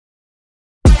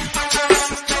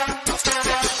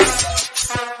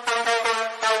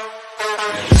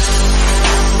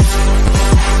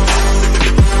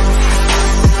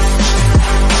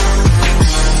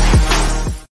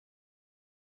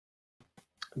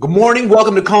Good morning.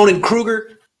 Welcome to Cohn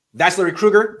Krueger. That's Larry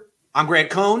Krueger. I'm Grant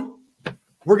Cohn.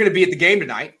 We're going to be at the game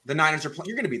tonight. The Niners are playing.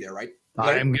 You're going to be there, right?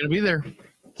 Larry? I am going to be there.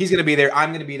 He's going to be there. I'm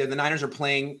going to be there. The Niners are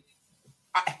playing.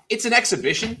 It's an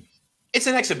exhibition. It's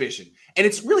an exhibition. And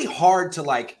it's really hard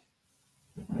to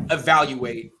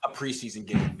evaluate a preseason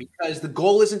game because the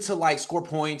goal isn't to score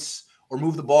points or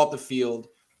move the ball up the field.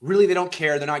 Really, they don't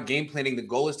care. They're not game planning. The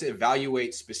goal is to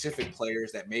evaluate specific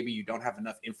players that maybe you don't have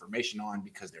enough information on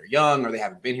because they're young or they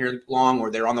haven't been here long or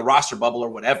they're on the roster bubble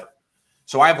or whatever.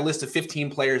 So I have a list of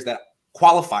 15 players that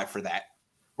qualify for that.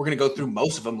 We're going to go through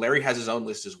most of them. Larry has his own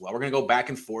list as well. We're going to go back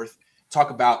and forth,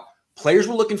 talk about players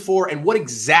we're looking for and what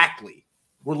exactly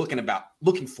we're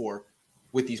looking for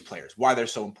with these players, why they're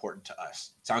so important to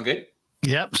us. Sound good?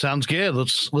 Yep, sounds good.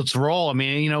 Let's roll. I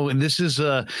mean, this is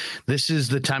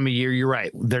the time of year. You're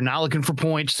right. They're not looking for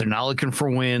points. They're not looking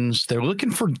for wins. They are looking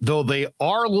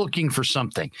for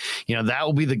something. That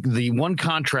will be the one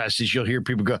contrast is you'll hear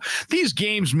people go, these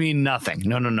games mean nothing.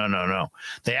 No.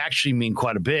 They actually mean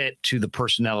quite a bit to the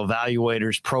personnel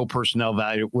evaluators, pro personnel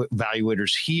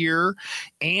evaluators here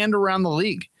and around the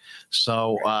league.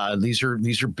 So these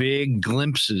are big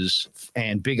glimpses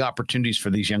and big opportunities for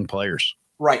these young players.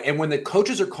 Right. And when the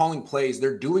coaches are calling plays,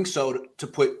 they're doing so to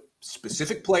put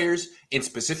specific players in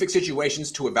specific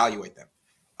situations to evaluate them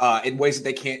in ways that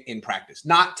they can't in practice,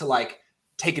 not to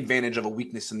take advantage of a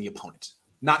weakness in the opponent,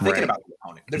 not thinking about the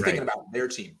opponent. They're thinking about their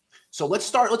team. So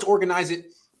let's organize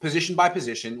it position by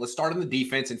position. Let's start on the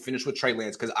defense and finish with Trey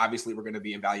Lance because obviously we're going to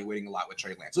be evaluating a lot with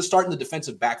Trey Lance. Let's start in the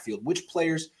defensive backfield. Which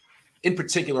players in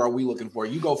particular are we looking for?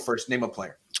 You go first. Name a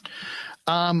player.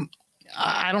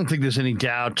 I don't think there's any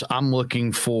doubt. I'm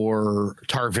looking for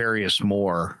Tarvarius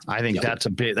Moore. I think that's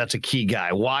a key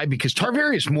guy. Why? Because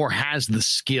Tarvarius Moore has the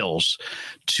skills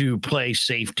to play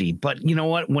safety. But you know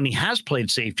what? When he has played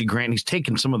safety, Grant, he's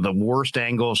taken some of the worst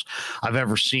angles I've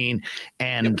ever seen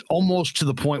and almost to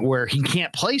the point where he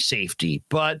can't play safety.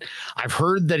 But I've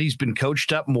heard that he's been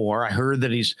coached up more. I heard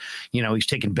that he's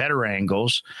taken better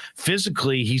angles.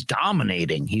 Physically, he's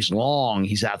dominating. He's long,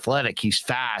 he's athletic, he's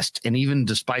fast. And even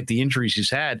despite the injury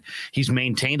he's had, he's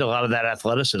maintained a lot of that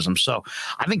athleticism. So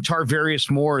I think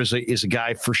Tarvarius Moore is a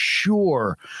guy for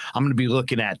sure I'm going to be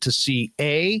looking at to see,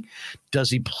 does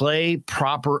he play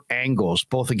proper angles,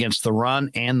 both against the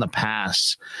run and the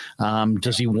pass?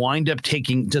 Does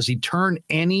he turn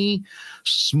any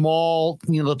small,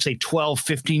 let's say 12,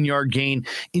 15-yard gain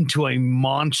into a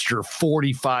monster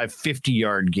 45,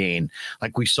 50-yard gain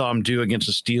like we saw him do against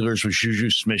the Steelers with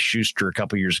Juju Smith-Schuster a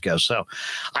couple years ago? So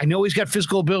I know he's got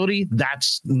physical ability.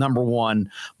 That's number one.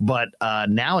 But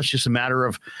now it's just a matter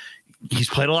of he's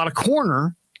played a lot of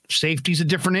corner. Safety's a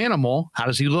different animal. How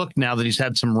does he look now that he's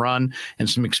had some run and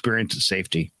some experience at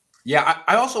safety? Yeah,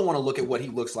 I also want to look at what he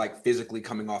looks like physically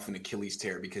coming off an Achilles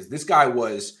tear because this guy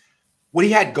what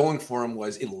he had going for him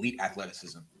was elite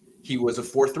athleticism. He was a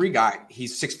 4'3" guy.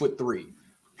 He's 6'3".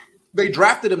 They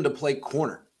drafted him to play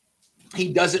corner.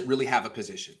 He doesn't really have a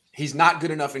position. He's not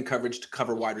good enough in coverage to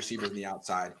cover wide receivers on the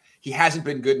outside. He hasn't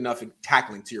been good enough in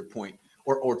tackling, to your point,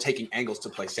 or taking angles to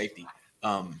play safety.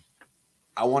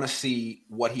 I want to see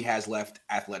what he has left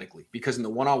athletically because in the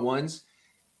one-on-ones,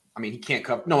 he can't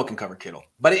cover. No one can cover Kittle,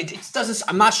 but it doesn't.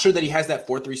 I'm not sure that he has that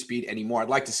 4.3 speed anymore. I'd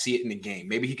like to see it in the game.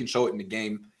 Maybe he can show it in the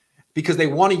game because they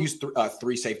want to use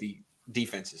three safety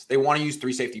defenses. They want to use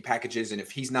three safety packages, and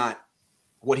if he's not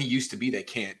what he used to be, they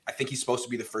can't. I think he's supposed to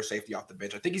be the first safety off the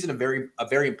bench. I think he's a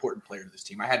very important player to this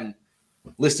team. I hadn't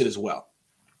listed as well.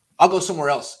 I'll go somewhere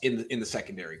else in the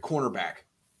secondary, cornerback.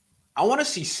 I want to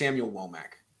see Samuel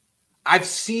Womack. I've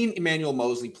seen Emmanuel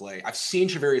Mosley play. I've seen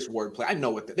Travarius Ward play. I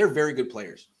know they're very good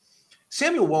players.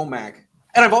 Samuel Womack,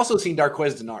 and I've also seen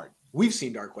Darqueze Dennard. We've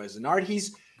seen Darqueze Dennard.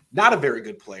 He's not a very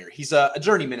good player. He's a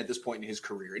journeyman at this point in his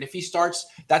career. And if he starts,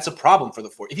 that's a problem for the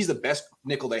Fort. If he's the best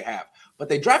nickel they have. But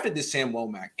they drafted this Sam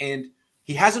Womack, and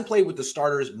he hasn't played with the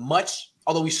starters much,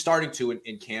 although he's starting to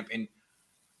in camp. And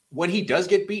when he does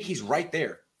get beat, he's right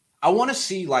there. I want to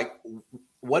see,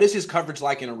 what is his coverage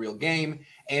like in a real game,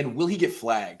 and will he get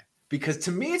flagged? Because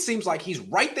to me, it seems like he's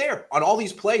right there on all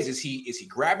these plays. Is he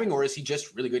grabbing, or is he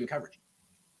just really good in coverage?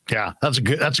 Yeah, that's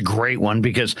a great one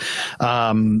because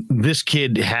this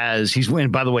kid he's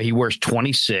winning. By the way, he wears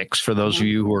 26 for those of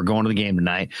you who are going to the game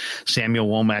tonight. Samuel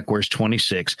Womack wears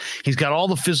 26. He's got all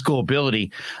the physical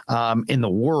ability in the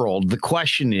world. The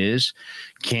question is,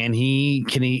 Can he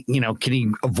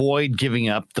avoid giving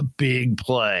up the big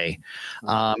play?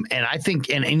 And I think,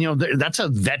 that's a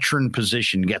veteran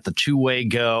position. You got the two-way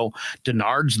go.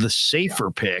 Denard's the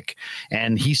safer pick,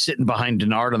 and he's sitting behind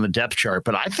Denard on the depth chart.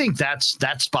 But I think that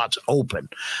spot's open.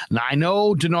 Now, I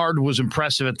know Denard was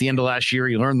impressive at the end of last year.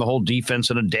 He learned the whole defense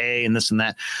in a day and this and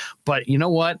that. But you know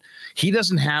what? He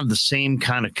doesn't have the same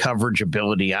kind of coverage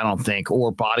ability, I don't think,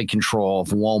 or body control of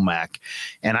Womack.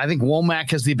 And I think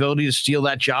Womack has the ability to steal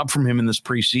that job from him in this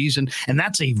preseason. And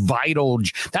that's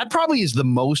that probably is the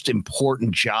most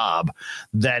important job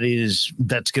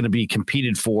that's going to be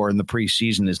competed for in the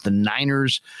preseason, is the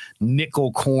Niners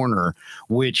nickel corner,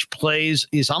 which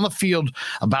is on the field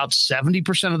about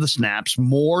 70% of the snaps,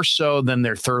 more so than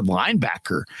their third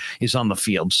linebacker is on the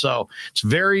field. So it's a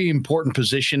very important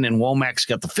position, and Womack's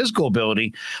got the physical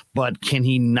ability, but can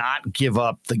he not get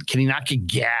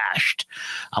gashed?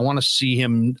 I want to see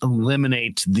him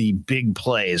eliminate the big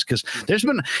plays, because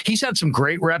he's had some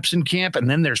great reps in camp, and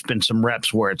then there's been some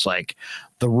reps where it's like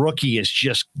the rookie has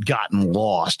just gotten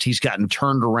lost. He's gotten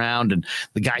turned around, and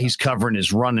the guy he's covering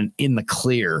is running in the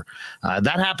clear.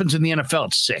 That happens in the NFL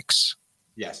at 6.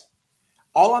 Yes.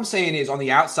 All I'm saying is, on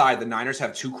the outside, the Niners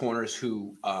have two corners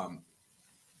who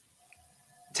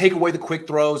take away the quick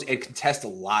throws and contest a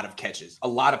lot of catches, a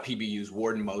lot of PBUs,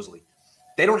 Ward and Mosley.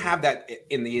 They don't have that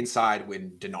in the inside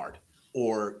when Denard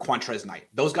or Quantrez Knight.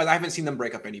 Those guys, I haven't seen them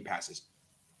break up any passes.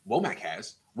 Womack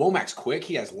has. Womack's quick.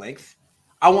 He has length.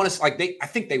 I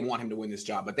think they want him to win this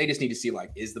job, but they just need to see,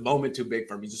 is the moment too big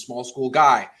for him? He's a small school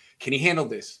guy. Can he handle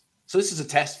this? So this is a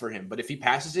test for him. But if he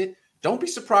passes it, don't be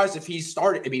surprised if he's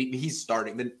starting. I mean, he's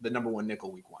starting the number one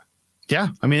nickel week 1. Yeah,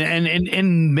 I mean,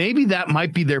 and maybe that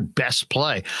might be their best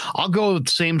play. I'll go with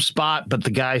the same spot, but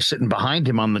the guy sitting behind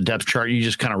him on the depth chart, you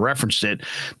just kind of referenced it,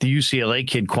 the UCLA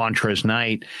kid, Quantrez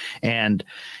Knight. And,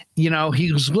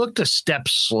 he's looked a step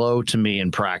slow to me in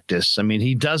practice. I mean,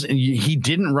 he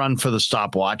didn't run for the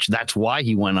stopwatch. That's why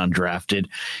he went undrafted.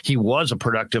 He was a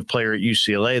productive player at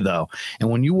UCLA, though. And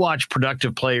when you watch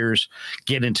productive players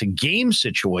get into game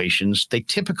situations, they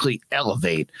typically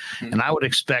elevate. Mm-hmm. And I would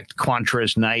expect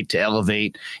Quantrez Knight to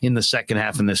elevate in the second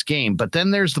half in this game. But then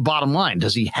there's the bottom line.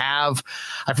 Does he have,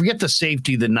 I forget the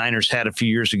safety the Niners had a few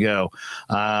years ago.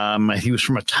 He was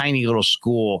from a tiny little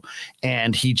school,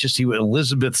 and he was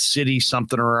Elizabeth City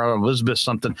something or Elizabeth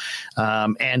something.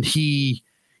 And he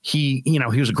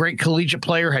was a great collegiate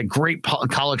player, had great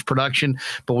college production.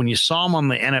 But when you saw him on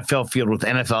the NFL field with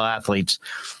NFL athletes,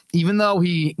 even though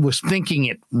he was thinking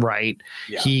it right,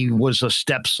 he was a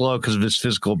step slow because of his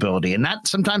physical ability. And that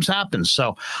sometimes happens.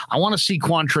 So I want to see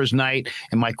Quantrez Knight.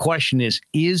 And my question is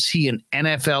he an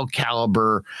NFL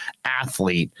caliber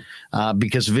athlete?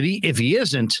 Because if he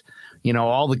isn't,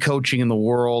 all the coaching in the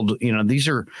world,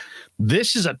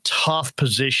 this is a tough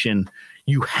position.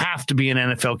 You have to be an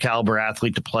NFL caliber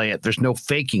athlete to play it. There's no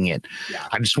faking it. Yeah.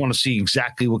 I just want to see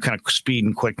exactly what kind of speed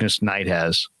and quickness Knight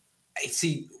has.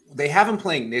 See, they have him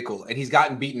playing nickel, and he's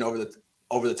gotten beaten over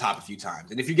the top a few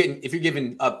times. And if you're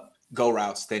giving up go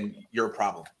routes, then you're a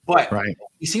problem. But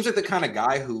He seems like the kind of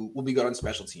guy who will be good on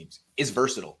special teams, is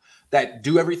versatile, that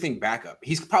do everything backup.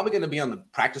 He's probably going to be on the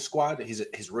practice squad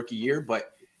his rookie year,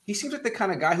 but he seems like the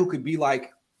kind of guy who could be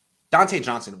like Dante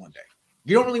Johnson one day.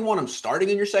 You don't really want him starting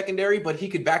in your secondary, but he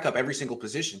could back up every single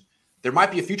position. There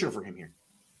might be a future for him here.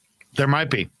 There might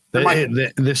be.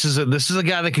 This is a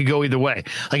guy that could go either way.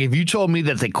 Like, if you told me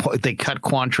that they cut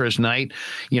Quantrez Knight,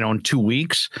 in 2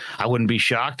 weeks, I wouldn't be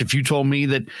shocked. If you told me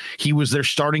that he was their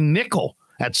starting nickel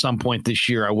at some point this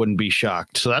year, I wouldn't be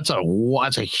shocked. So that's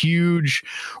a huge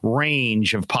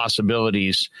range of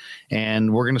possibilities,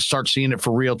 and we're going to start seeing it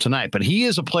for real tonight. But he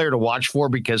is a player to watch for,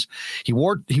 because he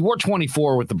wore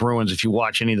 24 with the Bruins. If you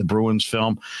watch any of the Bruins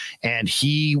film, and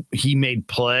he made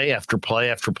play after play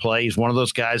after play. He's one of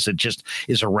those guys that just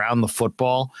is around the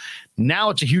football. Now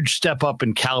it's a huge step up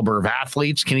in caliber of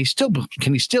athletes. Can he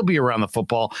still be around the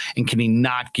football, and can he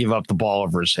not give up the ball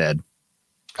over his head?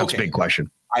 That's a big question.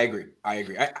 I agree. I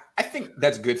think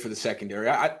that's good for the secondary.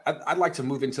 I'd like to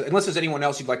move into, unless there's anyone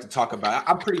else you'd like to talk about.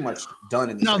 I'm pretty much done.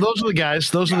 Those are the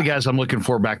guys. Those are the guys I'm looking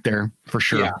for back there for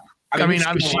sure. Yeah. I mean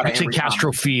obviously, I'd say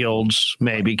Castro Fields,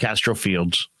 maybe Castro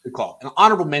Fields. Good call. And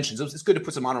honorable mentions. It's good to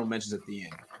put some honorable mentions at the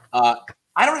end.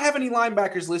 I don't have any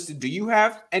linebackers listed. Do you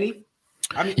have any?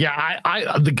 I mean, yeah,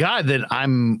 I the guy that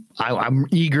I'm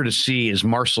eager to see is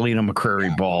Marcelino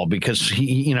McCrary Ball, because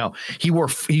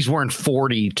he's wearing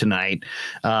 40 tonight.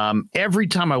 Every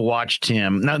time I watched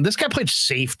him, now this guy played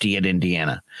safety at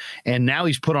Indiana, and now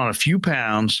he's put on a few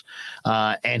pounds,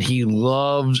 and he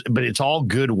loves, but it's all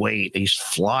good weight. He's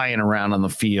flying around on the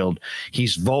field.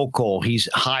 He's vocal. He's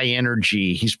high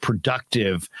energy. He's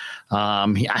productive.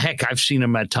 Heck, I've seen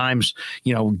him at times,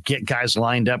 get guys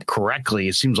lined up correctly.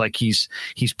 It seems like he's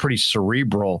pretty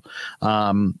cerebral,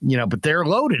 but they're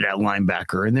loaded at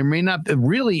linebacker, and there may not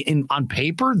really on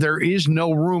paper, there is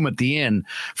no room at the end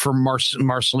for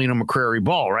Marcelino McCrary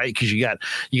Ball, right? Because you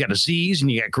got Aziz,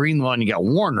 and you got Greenlaw, and you got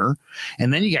Warner,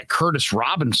 and then you got Curtis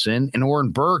Robinson and Oren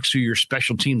Burks, who are your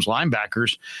special teams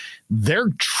linebackers. They're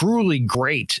truly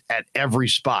great at every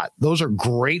spot. Those are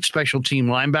great special team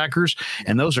linebackers,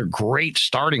 and those are great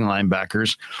starting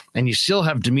linebackers. And you still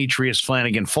have Demetrius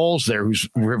Flanagan-Foles there, who's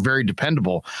very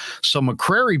dependable. So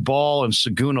McCrary Ball and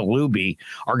Saguna Luby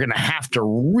are going to have to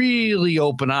really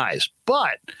open eyes.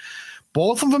 But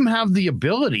both of them have the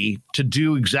ability to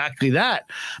do exactly that.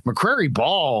 McCrary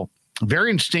Ball,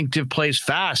 very instinctive, plays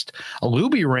fast.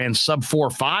 Alubi ran sub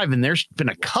 4.5, and there's been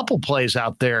a couple plays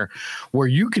out there where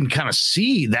you can kind of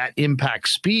see that impact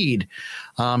speed.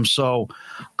 So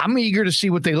I'm eager to see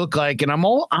what they look like, and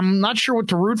I'm not sure what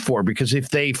to root for, because if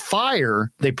they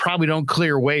fire, they probably don't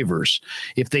clear waivers.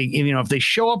 If they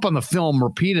show up on the film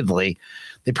repeatedly,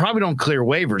 they probably don't clear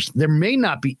waivers. There may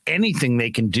not be anything they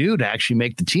can do to actually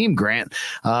make the team, Grant,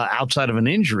 outside of an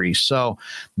injury. So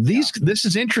this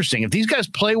is interesting. If these guys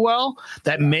play well,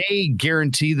 that may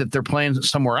guarantee that they're playing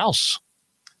somewhere else.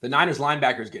 The Niners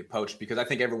linebackers get poached because I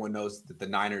think everyone knows that the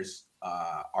Niners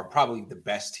are probably the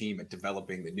best team at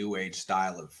developing the new age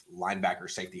style of linebacker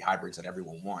safety hybrids that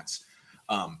everyone wants.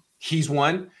 He's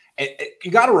one. And you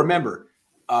got to remember,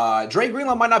 Dre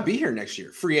Greenlaw might not be here next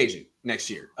year, free agent next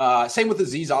year. Same with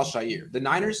Azeez Al-Shaair. The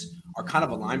Niners are kind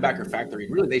of a linebacker factory.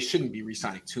 Really, they shouldn't be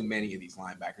re-signing too many of these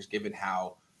linebackers, given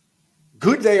how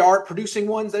good they are at producing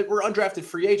ones that were undrafted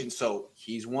free agents. So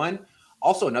he's one.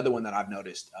 Also, another one that I've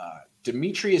noticed,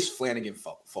 Demetrius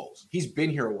Flanagan-Foles. He's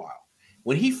been here a while.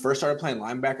 When he first started playing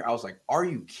linebacker, I was like, are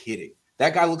you kidding?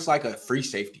 That guy looks like a free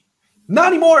safety. Not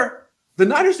anymore. The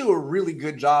Niners do a really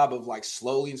good job of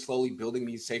slowly building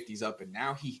these safeties up. And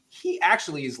now he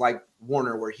actually is like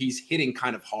Warner, where he's hitting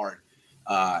kind of hard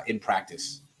in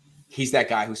practice. He's that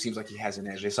guy who seems like he has an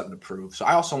edge. He has something to prove. So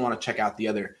I also want to check out the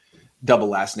other double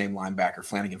last name linebacker,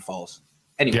 Flanagan-Foles.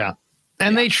 Anyway. Yeah.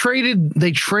 And they traded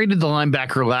the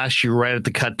linebacker last year right at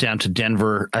the cut down to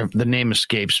Denver. The name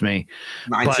escapes me.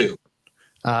 Mine too.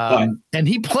 And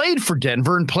he played for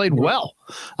Denver and played well,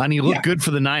 and he looked good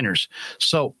for the Niners.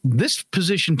 So this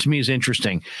position to me is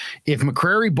interesting. If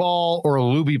McCrary Ball or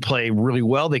Alubi play really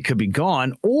well, they could be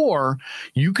gone, or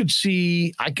you could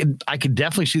see, I could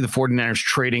definitely see the 49ers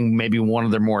trading maybe one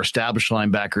of their more established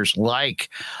linebackers like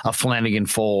a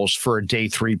Flanagan-Foles for a day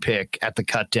 3 pick at the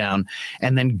cut down,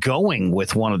 and then going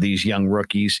with one of these young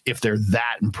rookies if they're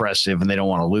that impressive and they don't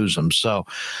want to lose them. So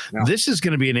this is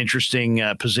going to be an interesting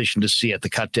position to see at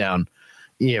the cut down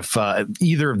if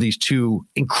either of these two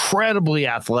incredibly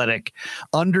athletic,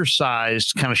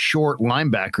 undersized, kind of short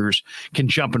linebackers can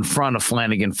jump in front of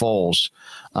Flanagan-Foles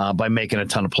by making a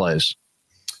ton of plays.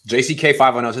 JCK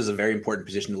 510 says a very important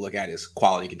position to look at is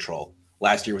quality control.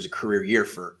 Last year was a career year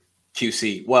for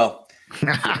QC. Well,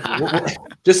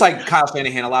 just like Kyle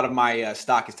Shanahan, a lot of my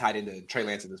stock is tied into Trey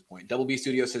Lance at this point. Double B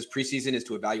Studio says preseason is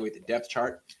to evaluate the depth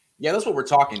chart. Yeah, that's what we're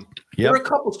talking. Yep. There are a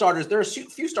couple starters. There are a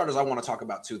few starters I want to talk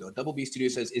about too, though. Double B Studio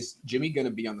says, is Jimmy going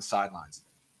to be on the sidelines?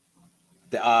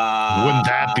 Wouldn't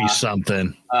that be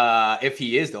something? If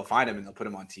he is, they'll find him and they'll put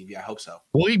him on TV. I hope so.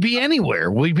 Will he be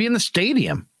anywhere? Will he be in the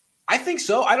stadium? I think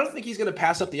so. I don't think he's going to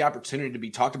pass up the opportunity to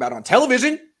be talked about on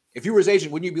television. If you were his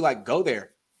agent, wouldn't you be like, go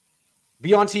there?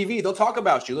 Be on TV. They'll talk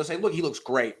about you. They'll say, look, he looks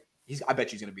great. I bet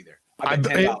he's going to be there. I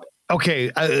bet $10.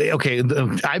 Okay.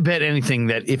 I bet anything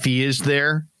that if he is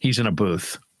there, he's in a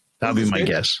booth. That'll be my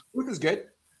guess. Booth is good.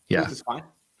 Yeah. Booth is fine.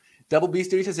 Double B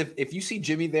Studio says, if you see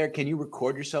Jimmy there, can you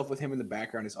record yourself with him in the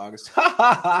background? It's August.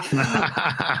 I'll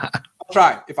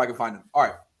try if I can find him. All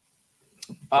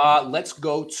right. Let's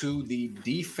go to the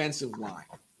defensive line.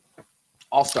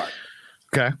 I'll start.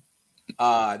 Okay.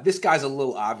 This guy's a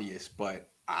little obvious, but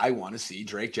I want to see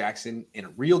Drake Jackson in a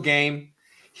real game.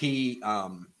 He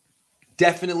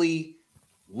definitely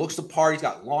looks the part. He's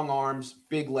got long arms,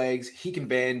 big legs. He can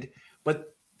bend,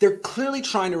 but they're clearly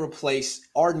trying to replace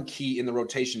Arden Key in the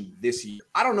rotation this year.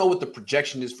 I don't know what the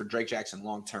projection is for Drake Jackson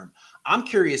long term. I'm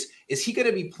curious, is he going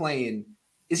to be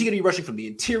rushing from the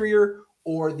interior,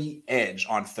 or the edge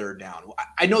on third down?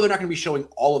 I know they're not going to be showing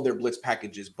all of their blitz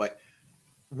packages, but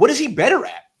what is he better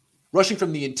at? Rushing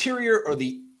from the interior or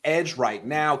the edge right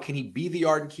now? Can he be the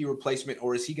Arden Key replacement,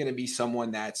 or is he going to be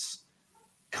someone that's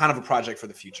kind of a project for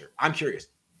the future? I'm curious.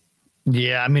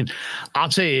 Yeah, I mean, I'll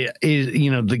tell you,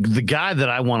 the guy that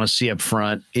I want to see up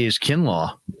front is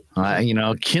Kinlaw.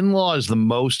 Kinlaw is the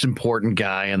most important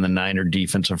guy in the Niner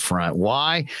defensive front.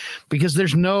 Why? Because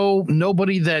there's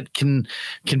nobody that can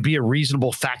be a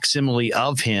reasonable facsimile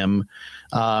of him.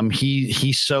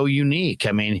 He's so unique.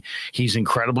 I mean, he's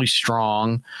incredibly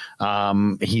strong.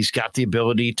 He's got the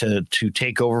ability to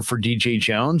take over for DJ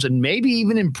Jones and maybe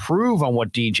even improve on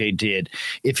what DJ did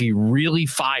if he really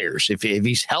fires. If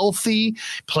he's healthy,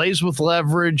 plays with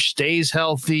leverage, stays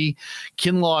healthy,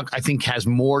 Kinlaw, I think, has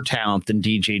more talent than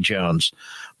DJ Jones.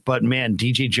 But man,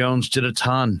 DJ Jones did a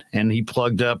ton, and he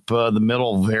plugged up the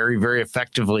middle very, very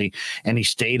effectively, and he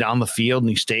stayed on the field,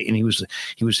 and he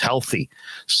was healthy.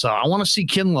 So I want to see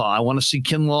Kinlaw.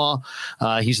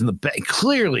 He's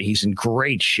clearly he's in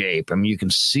great shape. I mean, you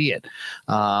can see it,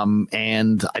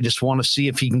 and I just want to see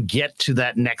if he can get to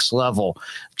that next level.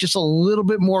 Just a little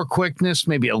bit more quickness,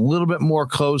 maybe a little bit more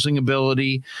closing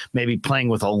ability, maybe playing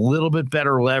with a little bit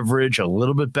better leverage, a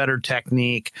little bit better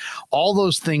technique. All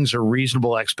those things are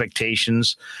reasonable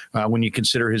expectations when you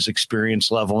consider his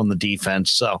experience level in the defense.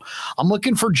 So I'm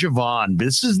looking for Javon.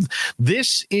 This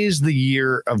is the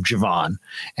year of Javon,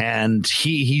 and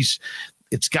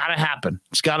it's got to happen.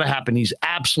 It's got to happen. He's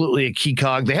absolutely a key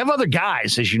cog. They have other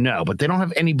guys, as you know, but they don't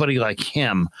have anybody like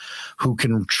him who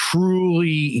can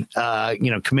truly,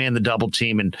 command the double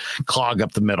team and clog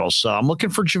up the middle. So I'm looking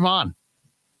for Javon.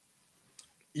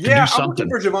 Yeah, I'm looking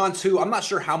for Javon too. I'm not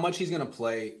sure how much he's going to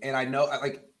play, and I know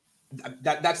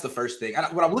that's the first thing.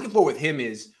 What I'm looking for with him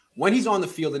is when he's on the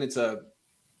field and it's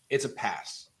a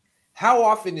pass. How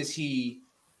often does he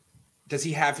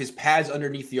have his pads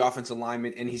underneath the offensive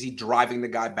lineman, and is he driving the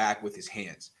guy back with his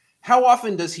hands? How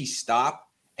often does he stop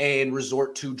and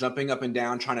resort to jumping up and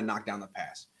down trying to knock down the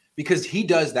pass? Because he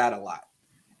does that a lot.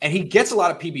 And he gets a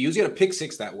lot of PBUs. He had a pick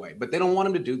six that way, but they don't want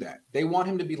him to do that. They want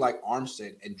him to be like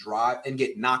Armstead and drive and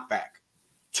get knocked back.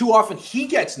 Too often he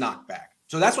gets knocked back.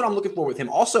 So that's what I'm looking for with him.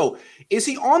 Also, is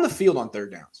he on the field on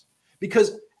third downs?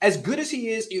 Because as good as he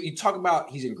is, you talk about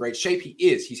he's in great shape. He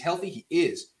is. He's healthy. He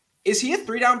is. Is he a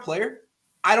 3-down player?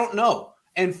 I don't know.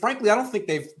 And frankly, I don't think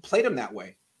they've played him that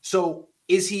way. So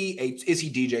is he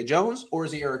DJ Jones or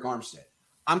is he Eric Armstead?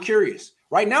 I'm curious.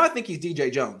 Right now, I think he's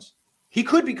DJ Jones. He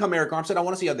could become Eric Armstead. I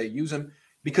want to see how they use him.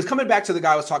 Because coming back to the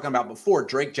guy I was talking about before,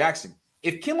 Drake Jackson,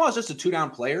 if Kinlaw is just a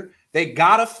 2-down player, they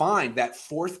got to find that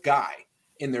fourth guy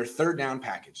in their third down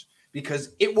package,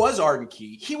 because it was Arden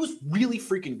Key. He was really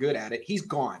freaking good at it. He's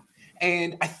gone.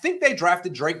 And I think they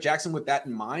drafted Drake Jackson with that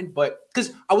in mind. But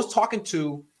because I was talking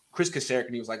to Chris Kasarik,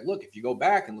 and he was like, look, if you go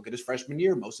back and look at his freshman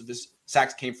year, most of his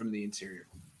sacks came from the interior.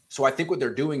 So I think what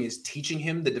they're doing is teaching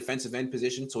him the defensive end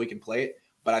position so he can play it.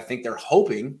 But I think they're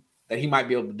hoping that he might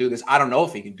be able to do this. I don't know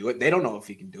if he can do it. They don't know if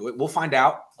he can do it. We'll find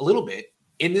out a little bit.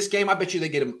 In this game, I bet you they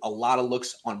get him a lot of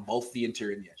looks on both the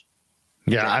interior and the edge.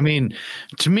 Yeah, I mean,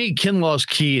 to me, Kinlaw's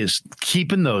key is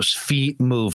keeping those feet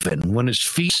moving. When his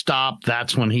feet stop,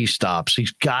 that's when he stops.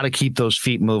 He's got to keep those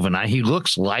feet moving. He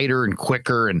looks lighter and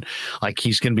quicker, and like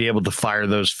he's going to be able to fire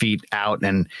those feet out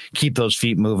and keep those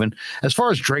feet moving. As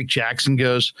far as Drake Jackson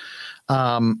goes,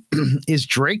 is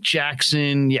Drake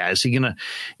Jackson, is he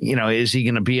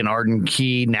gonna be an Arden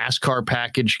Key NASCAR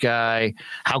package guy?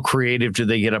 How creative do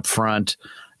they get up front?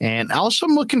 And also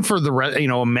I'm looking for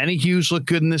Manny Hughes looked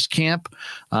good in this camp.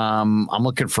 I'm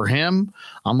looking for him.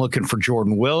 I'm looking for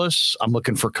Jordan Willis. I'm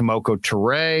looking for Kamoko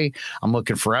Toure. I'm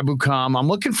looking for Ebukam. I'm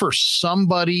looking for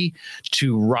somebody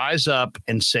to rise up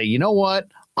and say, you know what?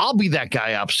 I'll be that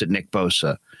guy opposite Nick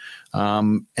Bosa.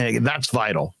 And that's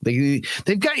vital. They've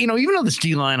got, even though this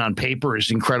D-line on paper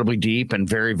is incredibly deep and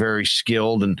very, very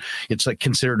skilled, and it's like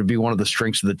considered to be one of the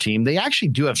strengths of the team, they actually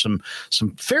do have some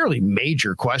fairly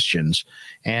major questions.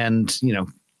 And,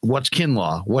 what's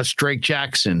Kinlaw? What's Drake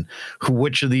Jackson?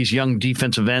 Which of these young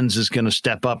defensive ends is going to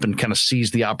step up and kind of seize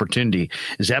the opportunity?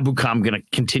 Is Ebukam going to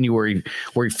continue where he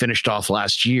finished off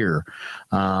last year?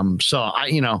 That's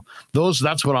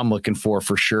what I'm looking for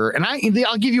sure. And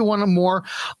I'll give you one more.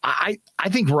 I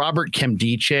think Robert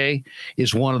Kemdiche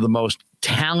is one of the most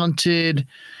talented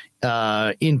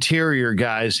interior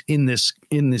guys in this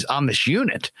on this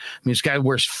unit. I mean, this guy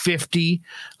wears 50.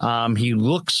 He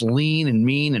looks lean and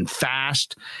mean and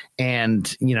fast.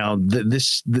 And, you know,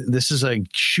 this is a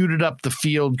shoot it up the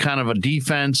field kind of a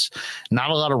defense, not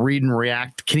a lot of read and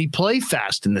react. Can he play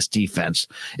fast in this defense?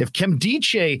 If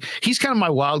Kemdiche, he's kind of my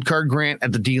wild card, Grant,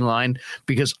 at the D line,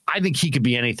 because I think he could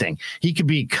be anything. He could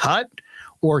be cut,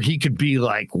 or he could be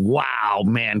like, wow,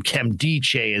 man,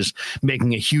 Kemdiche is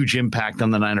making a huge impact on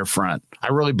the Niner front. I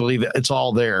really believe it's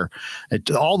all there.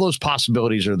 All those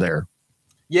possibilities are there.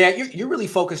 Yeah, you're really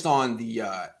focused on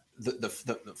the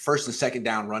first and second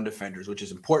down run defenders, which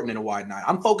is important in a wide nine.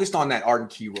 I'm focused on that Arden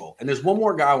Key role. And there's one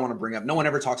more guy I want to bring up. No one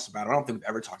ever talks about it. I don't think we've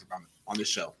ever talked about him on this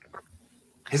show.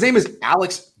 His name is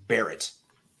Alex Barrett.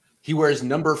 He wears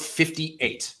number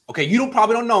 58. Okay, you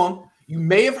probably don't know him. You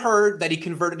may have heard that he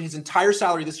converted his entire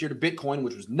salary this year to Bitcoin,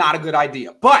 which was not a good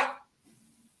idea. But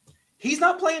he's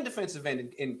not playing defensive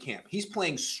end in camp. He's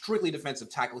playing strictly defensive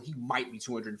tackle. He might be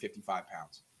 255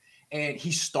 pounds. And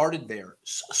he started there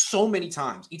so many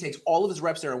times. He takes all of his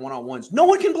reps there in one-on-ones. No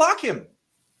one can block him.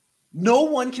 No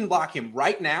one can block him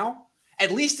right now,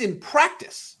 at least in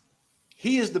practice.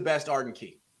 He is the best Arden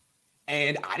Key.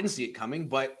 And I didn't see it coming,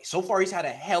 but so far he's had a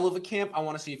hell of a camp. I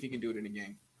want to see if he can do it in a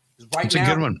game. Right now,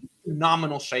 a good one.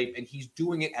 Phenomenal shape, and he's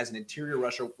doing it as an interior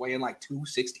rusher, weighing like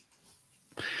 260.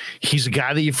 He's a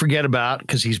guy that you forget about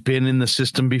because he's been in the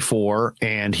system before,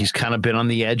 and he's kind of been on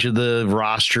the edge of the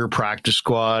roster, practice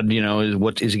squad. You know,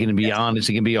 what is he going to be on? Is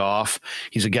he going to be off?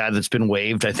 He's a guy that's been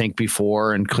waived, I think,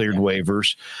 before and cleared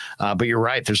waivers. But you're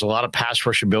right. There's a lot of pass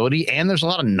rush ability, and there's a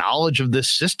lot of knowledge of this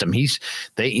system.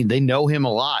 They know him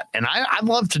a lot, and I'd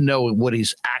love to know what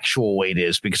his actual weight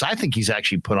is because I think he's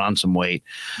actually put on some weight.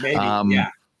 Maybe, yeah.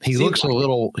 He looks a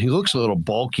little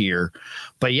bulkier,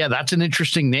 but yeah, that's an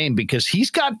interesting name because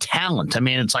he's got talent. I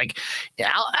mean, it's like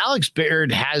Alex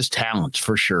Baird has talent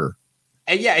for sure.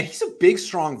 And yeah, and he's a big,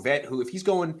 strong vet who, if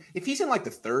he's in like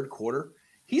the third quarter,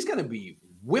 he's going to be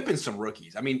whipping some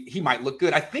rookies. I mean, he might look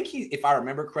good. I think if I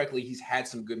remember correctly, he's had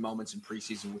some good moments in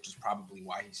preseason, which is probably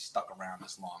why he's stuck around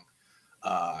this long,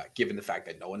 given the fact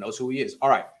that no one knows who he is. All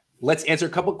right. Let's answer a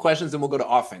couple of questions, then we'll go to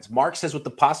offense. Mark says, with the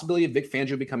possibility of Vic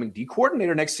Fangio becoming D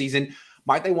coordinator next season,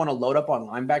 might they want to load up on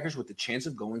linebackers with the chance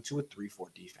of going to a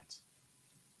 3-4 defense?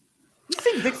 You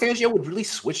think Vic Fangio would really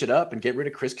switch it up and get rid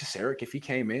of Chris Kasarik if he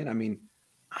came in? I mean,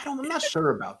 I'm not sure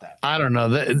about that. I don't know.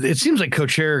 It seems like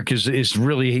Coach Eric is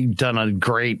really done a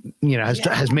great,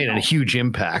 has made a huge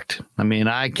impact. I mean,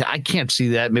 I can't see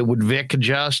that. I mean, would Vic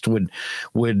adjust? Would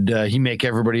he make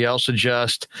everybody else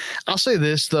adjust? I'll say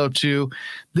this though too.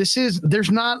 There's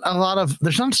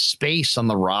not space on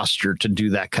the roster to do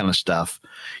that kind of stuff.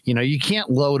 You know, you can't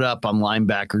load up on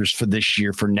linebackers for this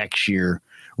year, for next year.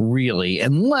 Really,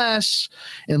 unless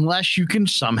you can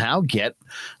somehow get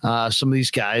some of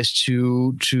these guys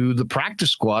to the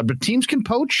practice squad, but teams can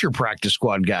poach your practice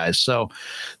squad guys. So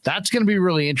that's going to be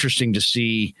really interesting to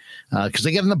see because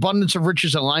they get an abundance of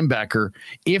riches at linebacker.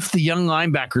 If the young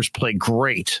linebackers play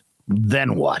great,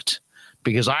 then what?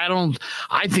 Because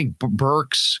I think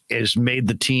Burks has made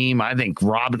the team. I think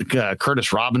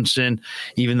Curtis Robinson,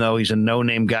 even though he's a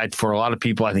no-name guy for a lot of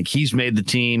people, I think he's made the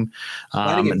team.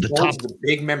 The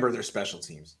big member of their special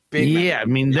teams. I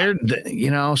mean,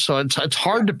 so it's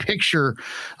hard to picture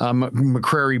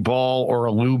McCrary Ball or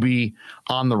Alubi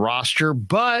on the roster,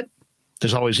 but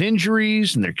there's always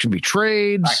injuries and there can be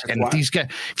trades. And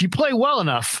if you play well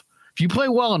enough,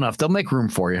 they'll make room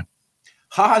for you.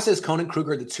 Haha says Cohn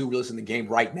Krueger are the two realest in the game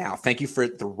right now. Thank you for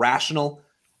the rational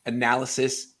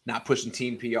analysis, not pushing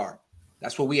team PR.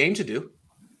 That's what we aim to do.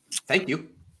 Thank you.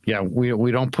 Yeah,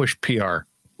 we don't push PR.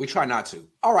 We try not to.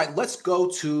 All right, let's go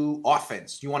to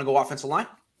offense. You want to go offensive line?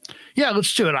 Yeah,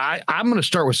 let's do it. I'm going to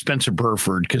start with Spencer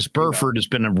Burford because Burford has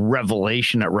been a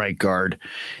revelation at right guard,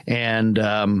 and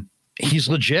he's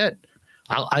legit.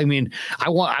 I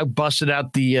busted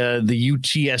out the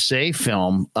UTSA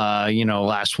film,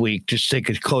 last week, just to take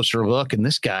a closer look. And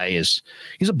this guy he's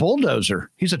a bulldozer.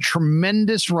 He's a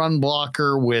tremendous run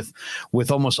blocker with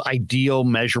almost ideal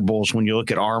measurables when you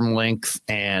look at arm length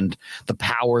and the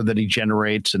power that he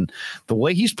generates and the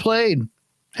way he's played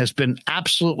has been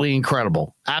absolutely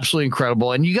incredible. Absolutely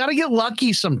incredible. And you got to get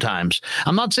lucky sometimes.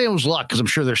 I'm not saying it was luck because I'm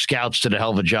sure their scouts did a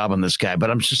hell of a job on this guy, but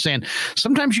I'm just saying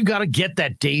sometimes you got to get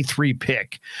that day 3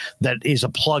 pick that is a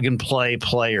plug and play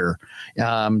player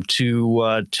to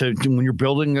when you're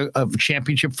building a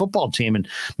championship football team. And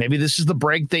maybe this is the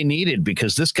break they needed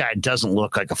because this guy doesn't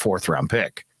look like a 4th round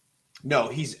pick. No,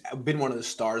 he's been one of the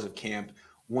stars of camp.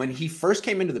 When he first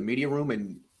came into the media room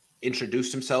and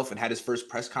introduced himself and had his first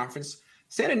press conference,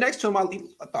 Standing next to him, I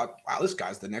thought, wow, this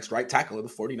guy's the next right tackle of the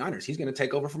 49ers. He's going to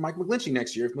take over for Mike McGlinchey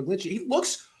next year. If McGlinchey, he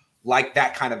looks like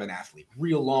that kind of an athlete,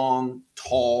 real long,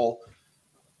 tall,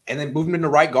 and then move him into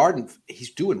right guard, and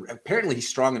apparently he's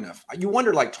strong enough. You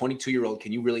wonder, like, 22-year-old,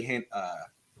 can you really can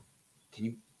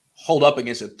you hold up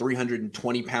against a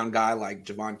 320-pound guy like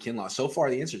Javon Kinlaw? So far,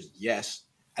 the answer is yes.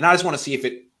 And I just want to see if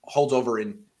it holds over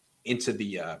into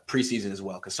the preseason as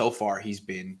well, because so far he's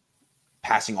been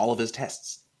passing all of his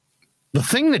tests. The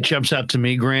thing that jumps out to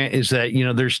me, Grant, is that,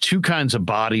 there's two kinds of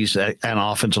bodies at an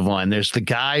offensive line. There's the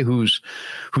guy who's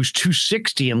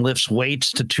 260 and lifts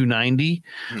weights to 290,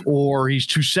 or he's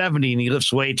 270 and he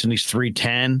lifts weights and he's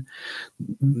 310.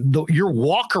 Your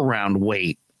walk around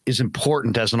weight is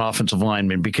important as an offensive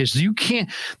lineman, because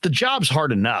the job's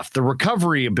hard enough. The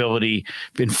recovery ability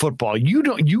in football,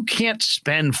 you can't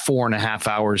spend 4.5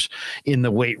 hours in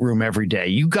the weight room every day.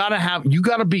 Your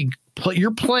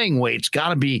playing weight's got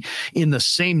to be in the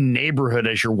same neighborhood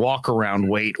as your walk around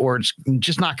weight, or it's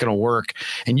just not going to work.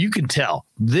 And you can tell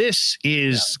this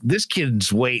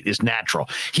kid's weight is natural.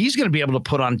 He's going to be able to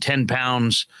put on 10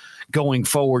 pounds going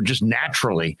forward just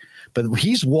naturally, but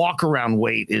his walk around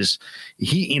weight is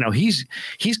he's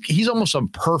almost a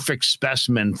perfect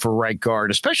specimen for right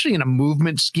guard, especially in a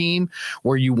movement scheme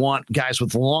where you want guys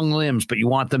with long limbs, but you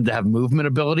want them to have movement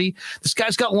ability. This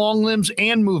guy's got long limbs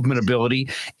and movement ability,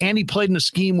 and he played in a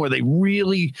scheme where they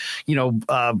really,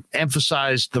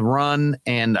 emphasized the run,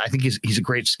 and I think he's a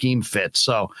great scheme fit.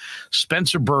 So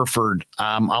Spencer Burford,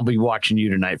 I'll be watching you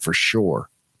tonight for sure.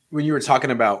 When you were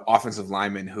talking about offensive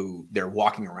linemen who their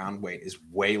walking around weight is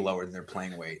way lower than their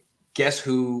playing weight, guess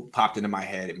who popped into my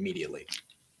head immediately?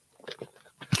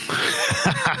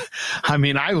 I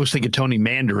mean, I was thinking Tony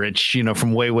Mandarich,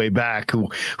 from way back. Who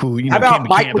How about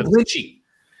Mike McGlinchey?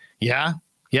 Yeah.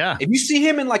 If you see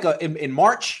him in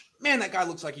March, man, that guy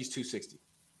looks like he's 260.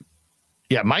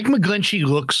 Yeah, Mike McGlinchey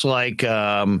looks like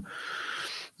a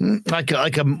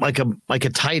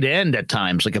tight end at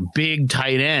times, like a big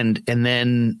tight end, and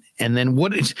then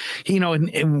what is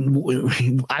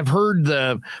I've heard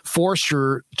the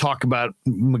Forster talk about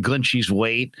McGlinchey's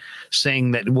weight,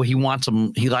 saying that he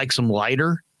likes him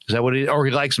lighter. Is that what or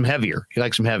he likes him heavier? He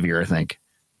likes him heavier, I think.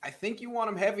 I think you want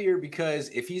him heavier because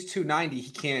if he's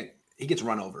 290, he gets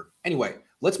run over. Anyway,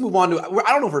 let's move on to.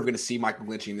 I don't know if we're going to see Mike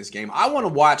McGlinchey in this game. I want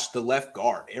to watch the left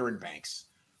guard, Aaron Banks.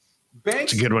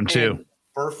 It's a good one too.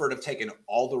 Burford have taken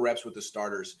all the reps with the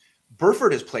starters.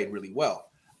 Burford has played really well.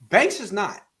 Banks is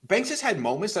not. Banks has had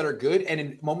moments that are good and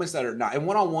in moments that are not. And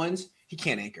one-on-ones, he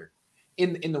can't anchor.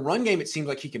 In the run game, it seems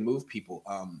like he can move people.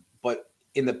 But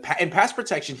in pass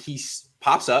protection, he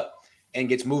pops up and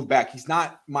gets moved back. He's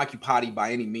not Mike Upati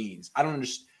by any means. I don't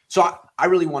understand. So I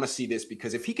really want to see this,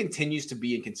 because if he continues to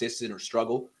be inconsistent or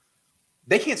struggle,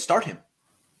 they can't start him.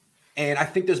 And I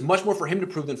think there's much more for him to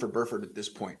prove than for Burford at this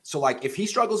point. So, like, if he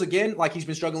struggles again, like he's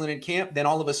been struggling in camp, then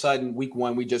all of a sudden, week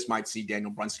 1, we just might see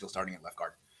Daniel Brunskill starting at left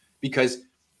guard, because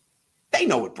they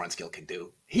know what Brunskill can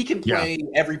do. He can play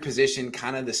every position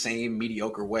kind of the same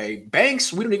mediocre way.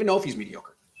 Banks, we don't even know if he's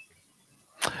mediocre.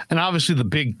 And obviously the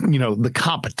big, the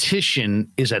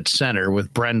competition is at center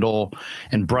with Brendel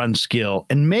and Brunskill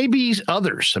and maybe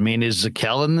others. I mean, is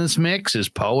Zakel in this mix? Is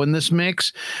Poe in this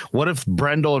mix? What if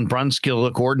Brendel and Brunskill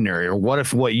look ordinary? Or what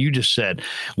if what you just said,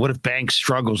 what if Banks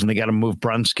struggles and they got to move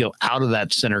Brunskill out of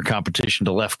that center competition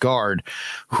to left guard?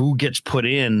 Who gets put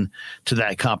in to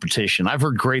that competition? I've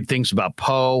heard great things about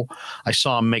Poe. I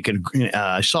saw him move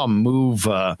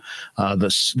the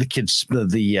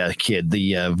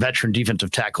veteran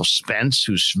defensive tackle Spence,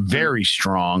 who's very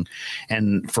strong,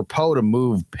 and for Poe to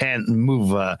move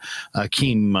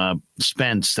Akeem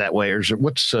Spence that way, or is it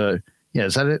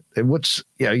is that it?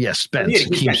 Spence,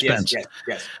 Akeem Spence.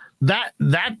 Yes. That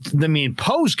I mean,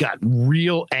 Poe's got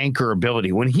real anchor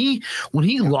ability when he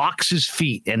locks his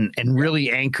feet and really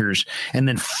anchors and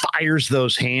then fires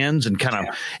those hands and kind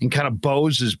of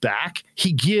bows his back.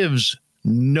 He gives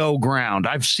no ground.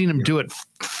 I've seen him do it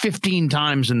 15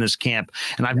 times in this camp,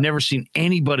 and I've never seen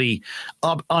anybody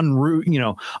uproot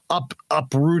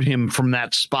him from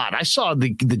that spot. I saw the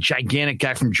gigantic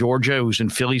guy from Georgia who's in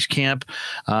Philly's camp.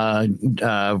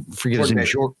 Forget his name,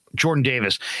 Jordan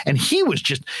Davis, and he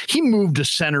moved a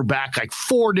center back like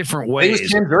 4 different ways. He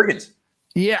was Tim Jurgens.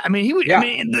 Yeah, I mean,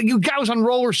 the guy was on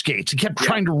roller skates. He kept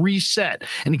trying to reset,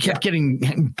 and he kept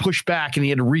getting pushed back, and he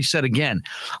had to reset again.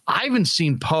 I haven't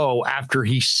seen Poe after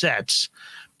he sets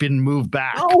been moved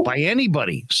back by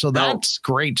anybody. So that's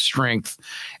great strength.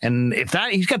 And if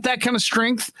he's got that kind of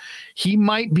strength, he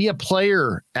might be a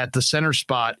player at the center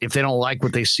spot if they don't like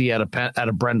what they see at a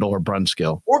Brendel or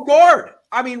Brunskill. Or guard.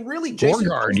 I mean, really, Jason. Or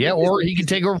guard, or he can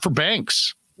take over for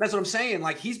Banks. That's what I'm saying.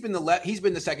 Like he's been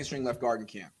the second string left guard in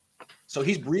camp. So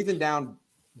he's breathing down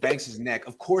Banks' neck.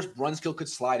 Of course, Brunskill could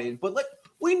slide in, but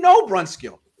we know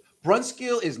Brunskill.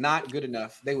 Brunskill is not good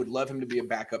enough. They would love him to be a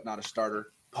backup, not a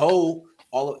starter. Poe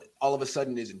all of a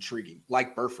sudden is intriguing,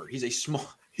 like Burford.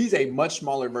 He's a much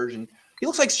smaller version. He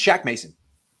looks like Shaq Mason,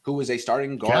 who was a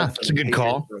starting guard. Yeah, that's a good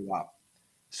call. For a while.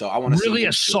 So I want to really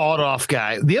a sawed-off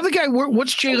guy. The other guy,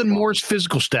 what's Jalen Moore's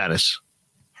physical status?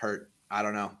 Hurt. I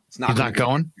don't know. It's not. He's not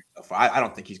going. I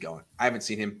don't think he's going. I haven't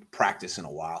seen him practice in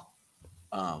a while.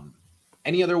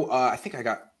 Any other? I think I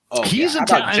got. Oh, he's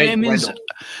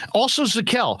also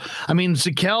Zakel. I mean,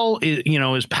 Zakel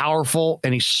is powerful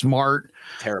and he's smart.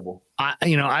 Terrible. I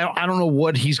don't know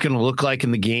what he's going to look like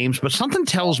in the games, but something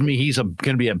tells me he's going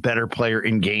to be a better player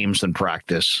in games than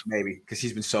practice. Maybe because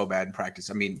he's been so bad in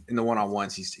practice. I mean, in the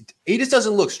one-on-ones, he just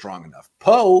doesn't look strong enough.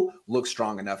 Poe looks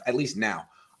strong enough, at least now.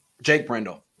 Jake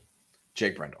Brendel,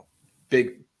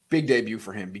 big debut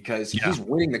for him because he's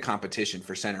winning the competition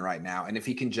for center right now. And if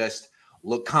he can just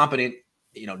look competent,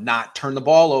 not turn the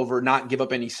ball over, not give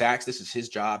up any sacks, this is his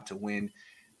job to win.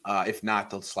 If not,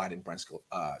 they'll slide in Brunskill.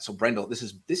 So Brendel, this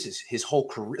is his whole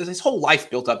career, his whole life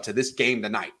built up to this game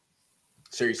tonight.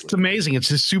 Seriously, it's amazing. It's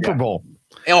his Super Bowl.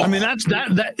 I mean, that's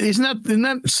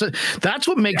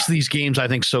what makes these games, I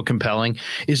think, so compelling.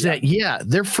 Is that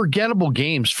they're forgettable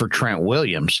games for Trent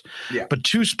Williams. Yeah, but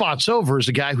 2 spots over is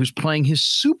a guy who's playing his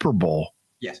Super Bowl.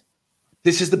 Yes,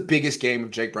 this is the biggest game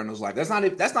of Jake Brendel's life. That's not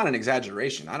an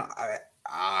exaggeration.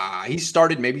 He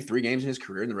started maybe 3 games in his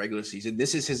career in the regular season.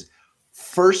 This is his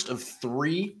first of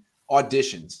 3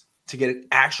 auditions to get an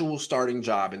actual starting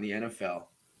job in the NFL.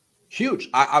 Huge.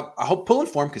 I hope pulling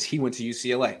for him because he went to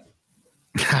UCLA.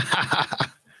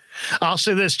 I'll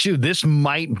say this too. This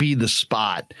might be the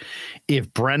spot.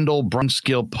 If Brendel,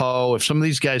 Brunskill, Poe, if some of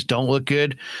these guys don't look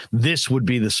good, this would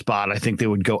be the spot. I think they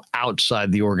would go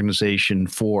outside the organization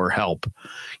for help.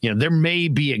 There may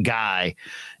be a guy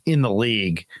in the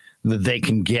league that they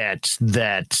can get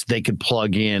that they could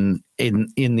plug in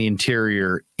the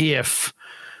interior if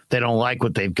they don't like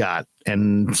what they've got.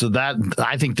 And so that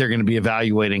I think they're going to be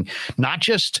evaluating not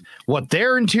just what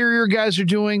their interior guys are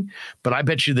doing, but I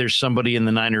bet you there's somebody in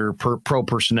the Niner pro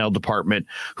personnel department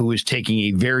who is taking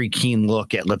a very keen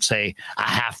look at, let's say, a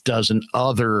half dozen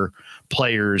other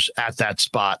players at that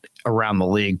spot around the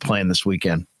league playing this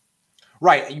weekend.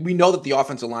 Right. We know that the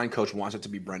offensive line coach wants it to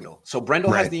be Brendel. So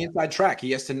Brendel has the inside track.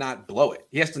 He has to not blow it.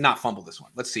 He has to not fumble this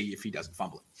one. Let's see if he doesn't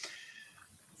fumble it.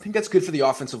 I think that's good for the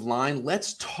offensive line.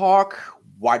 Let's talk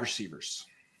wide receivers.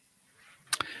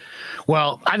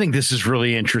 Well, I think this is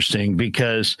really interesting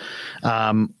because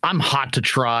I'm hot to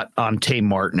trot on Tay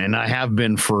Martin, and I have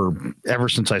been ever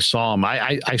since I saw him.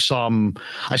 I saw him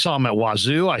at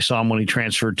Wazoo. I saw him when he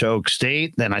transferred to Oak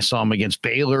State. Then I saw him against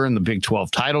Baylor in the Big 12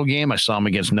 title game. I saw him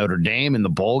against Notre Dame in the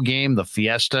bowl game, the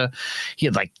Fiesta. He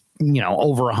had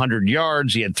over 100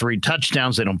 yards. He had 3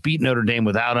 touchdowns. They don't beat Notre Dame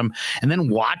without him. And then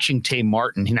watching Tay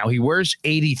Martin, he wears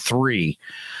 83.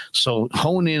 So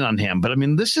hone in on him. But I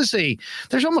mean,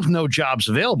 there's almost no jobs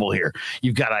available here.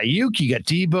 You've got Ayuk, you got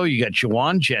Debo, you got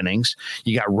Jawan Jennings,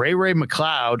 you got Ray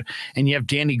McLeod, and you have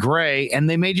Danny Gray, and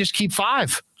they may just keep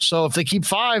 5. So if they keep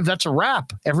 5, that's a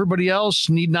wrap. Everybody else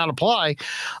need not apply.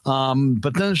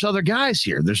 But then there's other guys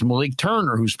here. There's Malik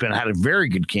Turner, who's had a very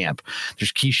good camp.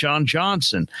 There's Keyshawn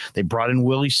Johnson. They brought in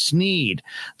Willie Snead.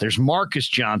 There's Marcus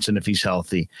Johnson if he's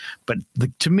healthy. But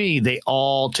to me, they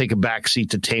all take a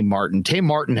backseat to Tay Martin. Tay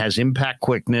Martin has impact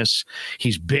quickness.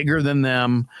 He's bigger than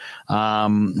them.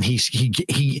 Some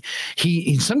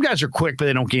guys are quick, but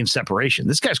they don't gain separation.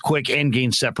 This guy's quick and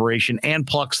gains separation and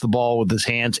plucks the ball with his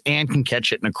hands and can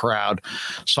catch it in a crowd.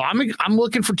 So I'm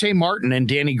looking for Tay Martin and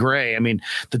Danny Gray. I mean,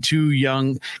 the 2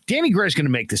 young. Danny Gray's going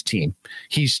to make this team.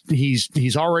 He's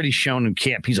already shown in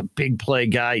camp. He's a big play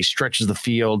guy. He stretches the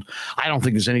field. I don't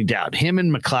think there's any doubt. Him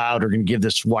and McLeod are going to give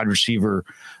this wide receiver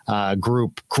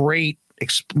group great,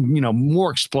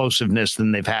 more explosiveness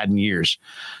than they've had in years,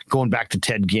 going back to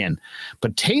Ted Ginn.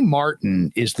 But Tay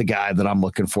Martin is the guy that I'm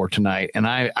looking for tonight. And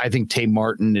I think Tay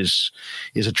Martin is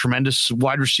a tremendous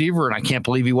wide receiver, and I can't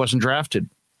believe he wasn't drafted.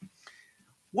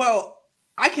 Well,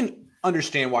 I can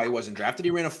understand why he wasn't drafted.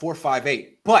 He ran a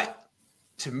 4.58. But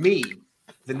to me,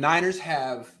 the Niners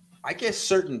have, I guess,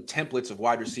 certain templates of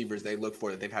wide receivers they look for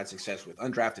that they've had success with.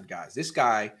 Undrafted guys. This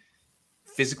guy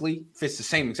physically fits the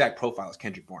same exact profile as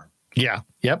Kendrick Bourne. Yeah.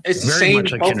 Yep. It's the same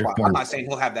profile. I'm not saying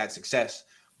he'll have that success,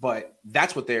 but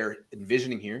that's what they're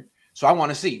envisioning here. So I want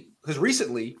to see, because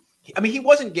recently, he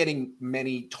wasn't getting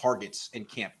many targets in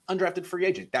camp. Undrafted free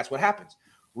agent. That's what happens.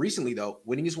 Recently, though,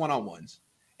 winning his one-on-ones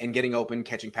and getting open,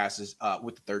 catching passes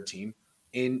with the third team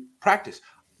in practice.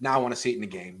 now I want to see it in the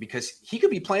game because he could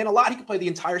be playing a lot. He could play the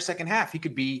entire second half. He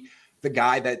could be the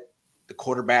guy that the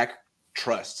quarterback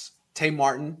trusts. Tay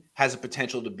Martin has a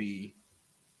potential to be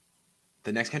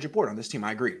the next Kendrick Bourne on this team.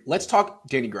 I agree. Let's talk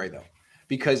Danny Gray, though,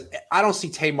 because I don't see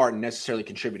Tay Martin necessarily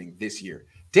contributing this year.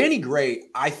 Danny Gray,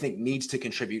 I think, needs to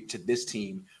contribute to this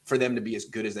team for them to be as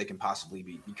good as they can possibly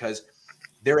be because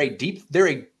Trey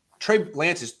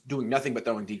Lance is doing nothing but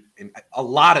throwing deep and a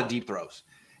lot of deep throws.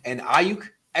 And Ayuk,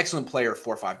 excellent player,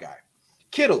 4.5 guy.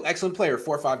 Kittle, excellent player,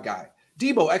 4.5 guy.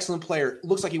 Debo, excellent player.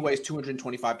 Looks like he weighs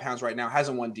 225 pounds right now.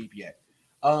 Hasn't won deep yet.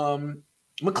 McLeod,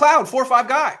 4.5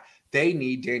 guy. They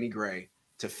need Danny Gray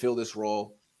to fill this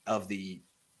role of the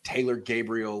Taylor,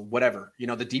 Gabriel, whatever,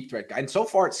 the deep threat guy. And so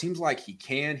far, it seems like he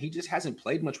can. He just hasn't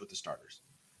played much with the starters.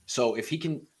 So if he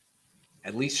can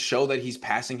at least show that he's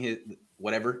passing his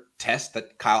whatever test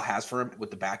that Kyle has for him with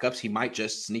the backups, he might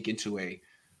just sneak into a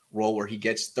role where he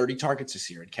gets 30 targets this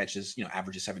year and catches,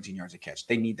 averages 17 yards a catch.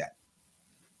 They need that.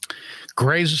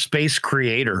 Gray's a space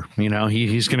creator.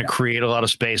 He's going to create a lot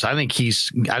of space. I think he's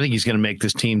going to make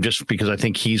this team just because I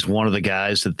think he's one of the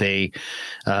guys that they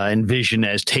envision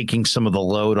as taking some of the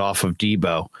load off of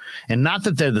Debo. And not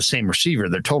that they're the same receiver.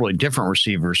 They're totally different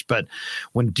receivers. But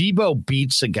when Debo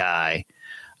beats a guy,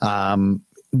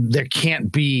 there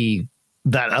can't be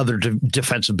that other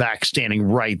defensive back standing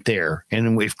right there.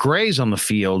 And if Gray's on the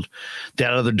field,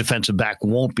 that other defensive back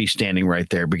won't be standing right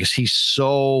there because he's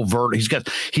so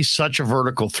he's such a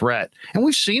vertical threat. And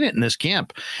we've seen it in this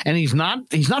camp. And he's not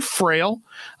frail,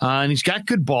 and he's got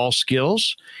good ball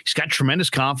skills. He's got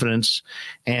tremendous confidence.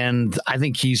 And I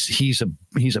think he's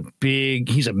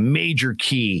a major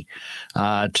key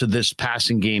to this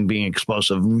passing game being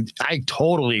explosive. I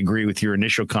totally agree with your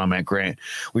initial comment, Grant,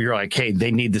 where you're like, hey,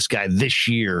 they need this guy this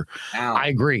year. Ow. I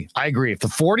agree. If the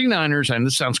 49ers, and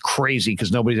this sounds crazy because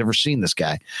nobody's ever seen this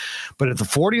guy, but if the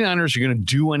 49ers are going to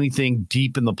do anything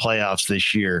deep in the playoffs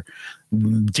this year,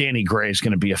 Danny Gray is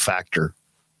going to be a factor.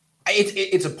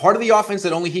 It's a part of the offense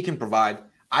that only he can provide.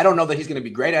 I don't know that he's going to be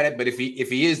great at it, but if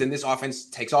he is, then this offense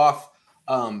takes off.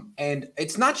 And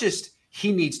it's not just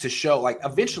he needs to show,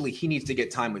 eventually he needs to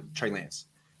get time with Trey Lance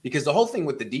because the whole thing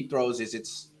with the deep throws is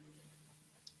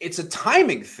it's a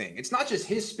timing thing. It's not just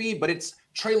his speed, but it's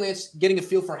Trey Lance getting a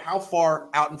feel for how far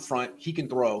out in front he can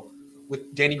throw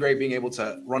with Danny Gray being able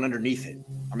to run underneath it.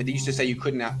 I mean, they used to say you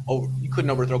couldn't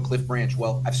overthrow Cliff Branch.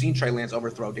 Well, I've seen Trey Lance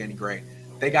overthrow Danny Gray.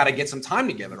 They got to get some time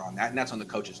together on that, and that's on the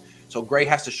coaches. So Gray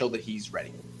has to show that he's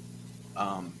ready.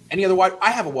 Any other wide?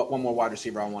 I have one more wide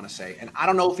receiver I want to say, and I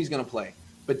don't know if he's going to play,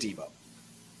 but Debo.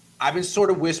 I've been sort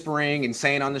of whispering and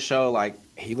saying on the show,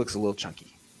 he looks a little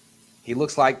chunky. He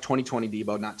looks like 2020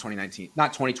 Debo, not 2019,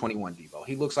 not 2021 Debo.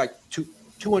 He looks like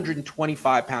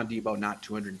 225-pound Debo, not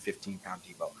 215-pound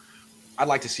Debo. I'd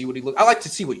like to see what he looks. I like to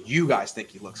see what you guys think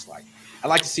he looks like. I'd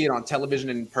like to see it on television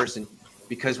and in person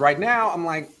because right now I'm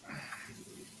like,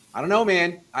 I don't know,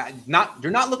 man.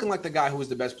 You're not looking like the guy who was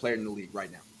the best player in the league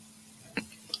right now.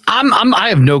 I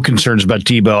have no concerns about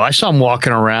Debo. I saw him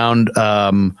walking around,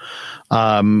 right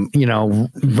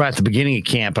at the beginning of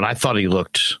camp, and I thought he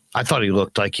looked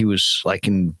like he was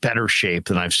in better shape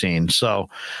than I've seen. So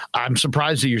I'm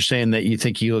surprised that you're saying that you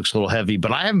think he looks a little heavy,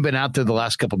 but I haven't been out there the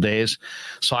last couple of days,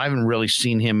 so I haven't really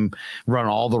seen him run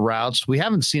all the routes. We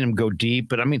haven't seen him go deep,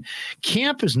 but I mean,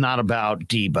 camp is not about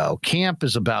Debo. Camp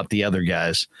is about the other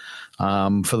guys,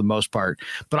 for the most part.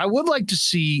 But I would like to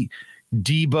see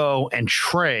Debo and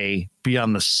Trey be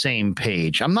on the same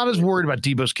page. I'm not as worried about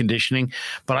Debo's conditioning,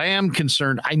 but I am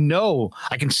concerned. I know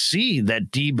I can see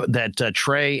that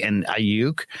Trey and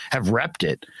Ayuk have repped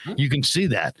it. You can see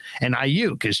that. And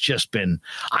Ayuk has just been,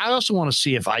 I also want to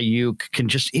see if Ayuk can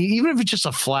just, even if it's just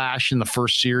a flash in the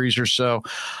first series or so,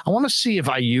 I want to see if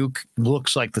Ayuk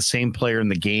looks like the same player in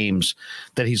the games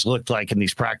that he's looked like in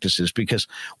these practices, because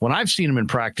when I've seen him in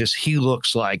practice, he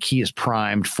looks like he is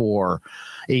primed for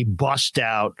a bust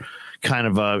out kind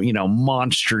of a,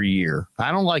 monster year.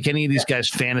 I don't like any of these guys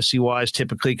fantasy wise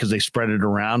typically because they spread it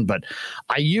around, but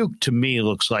Ayuk to me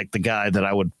looks like the guy that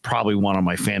I would probably want on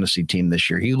my fantasy team this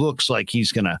year. He looks like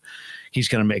he's going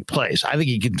to make plays. I think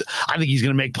he's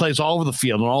going to make plays all over the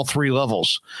field on all three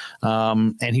levels.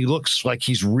 And he looks like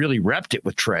he's really repped it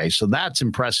with Trey. So that's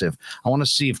impressive. I want to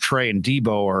see if Trey and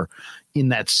Debo are in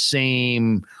that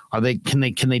same, can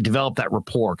they develop that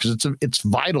rapport? Because it's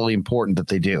vitally important that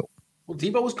they do. Well,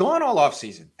 Debo was gone all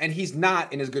offseason, and he's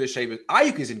not in as good a shape.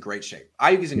 Ayuk is in great shape.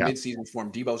 Ayuk is in midseason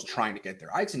form. Debo's trying to get there.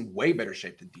 Ayuk's in way better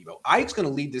shape than Debo. Ayuk's going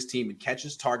to lead this team in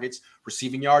catches, targets,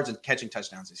 receiving yards, and catching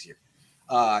touchdowns this year.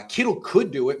 Kittle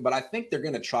could do it, but I think they're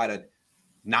going to try to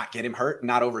not get him hurt,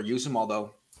 not overuse him,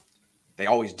 although they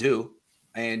always do.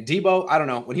 And Debo, I don't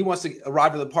know. When he wants to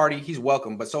arrive to the party, he's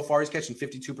welcome. But so far, he's catching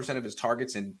 52% of his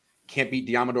targets and can't beat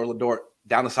Diamador Lador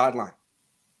down the sideline.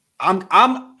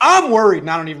 I'm worried, and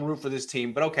I don't even root for this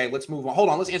team. But okay, let's move on. Hold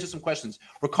on, let's answer some questions.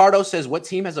 Ricardo says, "What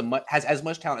team has as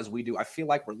much talent as we do? I feel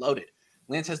like we're loaded.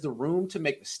 Lance has the room to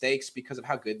make mistakes because of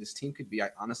how good this team could be. I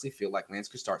honestly feel like Lance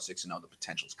could start 6-0. The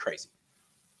potential is crazy."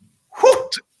 Whew.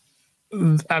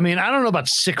 I mean, I don't know about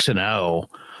 6-0.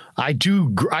 I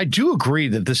do agree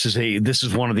that this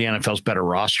is one of the NFL's better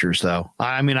rosters, though.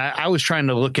 I mean, I was trying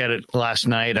to look at it last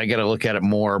night. I got to look at it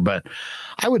more, but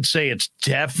I would say it's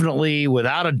definitely,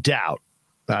 without a doubt.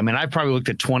 I mean, I probably looked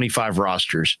at 25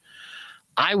 rosters.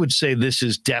 I would say this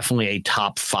is definitely a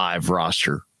top 5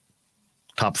 roster.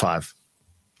 Top 5.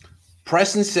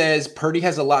 Preston says Purdy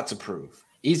has a lot to prove.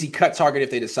 Easy cut target if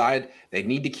they decide they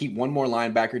need to keep one more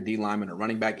linebacker, D lineman, or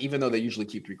running back, even though they usually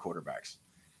keep 3 quarterbacks.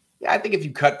 Yeah, I think if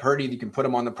you cut Purdy, you can put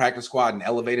him on the practice squad and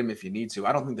elevate him if you need to.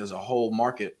 I don't think there's a whole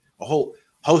market, a whole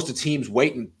host of teams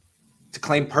waiting to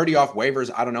claim Purdy off waivers.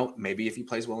 I don't know. Maybe if he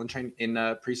plays well in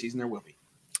preseason, there will be.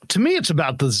 To me, it's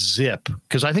about the zip,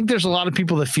 because I think there's a lot of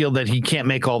people that feel that he can't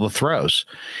make all the throws.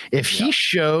 If he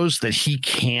shows that he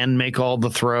can make all the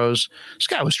throws, this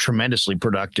guy was tremendously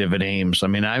productive at Ames. I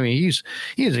mean, he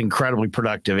is incredibly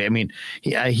productive. I mean,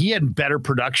 he had better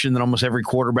production than almost every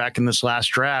quarterback in this last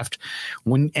draft.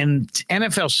 And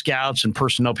NFL scouts and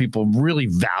personnel people really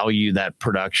value that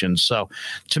production. So,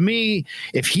 to me,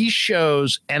 if he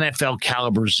shows NFL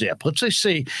caliber zip, let's just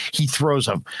say he throws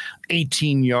a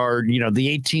 18-yard, the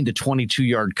 18 to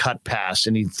 22-yard cut pass,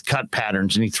 and he cut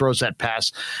patterns, and he throws that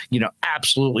pass,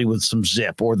 absolutely with some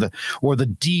zip, or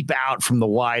the deep out from the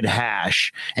wide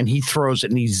hash, and he throws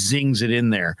it and he zings it in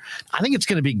there. I think it's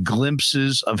going to be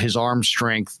glimpses of his arm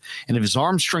strength, and if his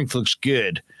arm strength looks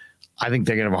good, I think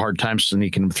they're going to have a hard time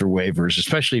sneaking him through waivers,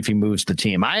 especially if he moves the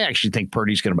team. I actually think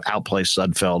Purdy's going to outplay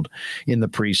Sudfeld in the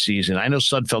preseason. I know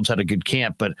Sudfeld's had a good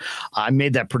camp, but I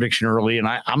made that prediction early, and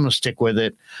I'm going to stick with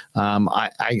it.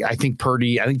 I think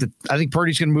Purdy. I think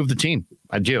Purdy's going to move the team.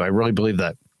 I do. I really believe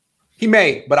that. He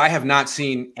may, but I have not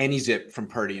seen any zip from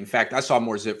Purdy. In fact, I saw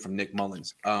more zip from Nick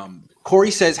Mullins.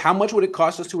 Corey says, "How much would it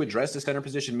cost us to address the center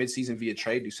position midseason via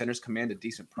trade? Do centers command a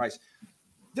decent price?"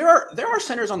 There are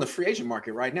centers on the free agent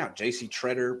market right now. J.C.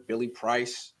 Treader, Billy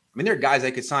Price. I mean, there are guys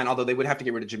they could sign, although they would have to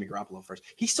get rid of Jimmy Garoppolo first.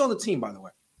 He's still on the team, by the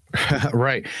way.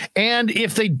 Right. And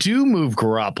if they do move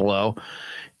Garoppolo,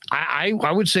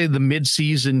 I would say the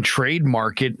midseason trade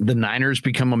market, the Niners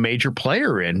become a major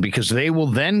player in, because they will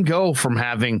then go from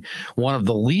having one of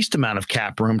the least amount of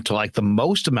cap room to like the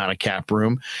most amount of cap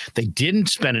room. They didn't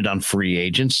spend it on free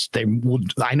agents.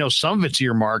 I know some of it's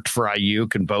earmarked for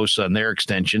Ayuk and Bosa and their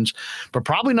extensions, but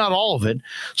probably not all of it.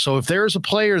 So if there's a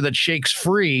player that shakes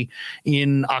free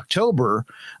in October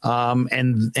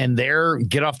and they're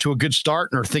get off to a good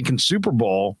start and are thinking Super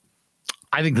Bowl,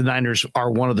 I think the Niners are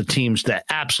one of the teams that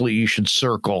absolutely you should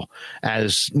circle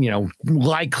as,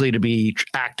 likely to be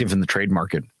active in the trade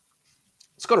market.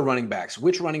 Let's go to running backs.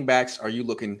 Which running backs are you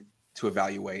looking to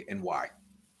evaluate and why?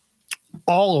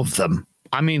 All of them.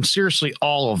 I mean, seriously,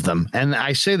 all of them. And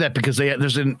I say that because I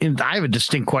have a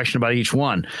distinct question about each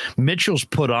one. Mitchell's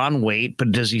put on weight,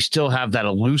 but does he still have that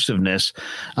elusiveness?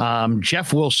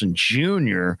 Jeff Wilson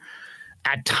Jr.,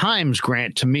 at times,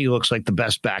 Grant, to me, looks like the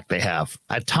best back they have.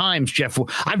 At times,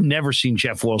 I've never seen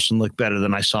Jeff Wilson look better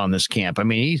than I saw in this camp. I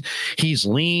mean, he's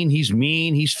lean, he's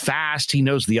mean, he's fast, he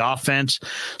knows the offense.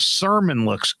 Sermon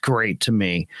looks great to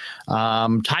me.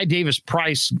 Ty Davis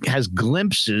Price has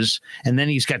glimpses, and then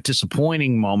he's got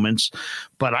disappointing moments.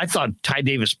 But I thought Ty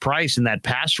Davis Price in that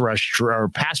pass rush or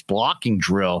pass blocking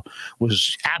drill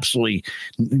was absolutely,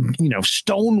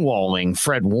 stonewalling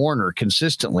Fred Warner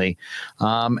consistently.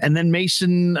 And then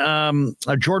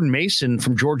Jordan Mason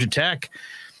from Georgia Tech.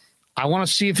 I want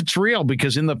to see if it's real,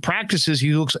 because in the practices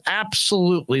he looks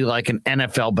absolutely like an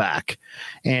NFL back,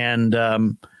 and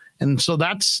so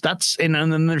that's and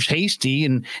then there's Hasty,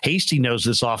 and Hasty knows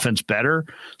this offense better,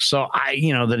 so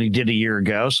than he did a year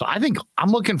ago. So I think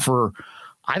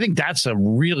that's a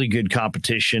really good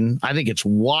competition. I think it's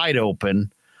wide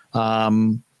open.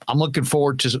 I'm looking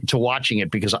forward to watching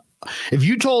it, because if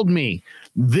you told me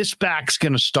this back's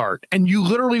going to start and you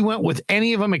literally went with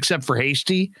any of them except for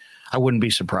Hasty, I wouldn't be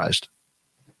surprised.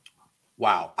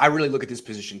 Wow. I really look at this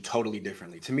position totally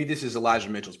differently. To me, this is Elijah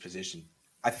Mitchell's position.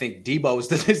 I think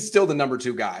Debo is still the number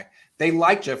 2 guy. They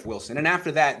like Jeff Wilson, and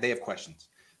after that, they have questions.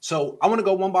 So I want to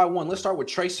go one by one. Let's start with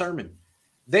Trey Sermon.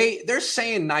 They're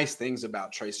saying nice things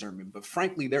about Trey Sermon, but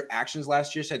frankly, their actions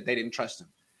last year said they didn't trust him.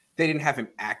 They didn't have him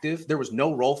active. There was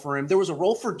no role for him. There was a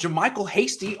role for JaMychal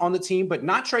Hasty on the team, but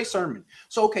not Trey Sermon.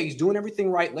 So, okay, he's doing everything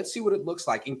right. Let's see what it looks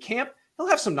like. In camp, He'll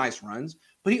have some nice runs,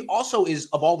 but he also is,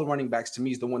 of all the running backs, to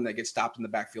me, is the one that gets stopped in the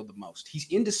backfield the most. He's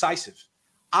indecisive,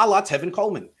 a la Tevin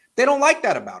Coleman. They don't like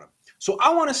that about him. So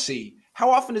I want to see how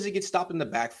often does he get stopped in the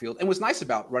backfield. And what's nice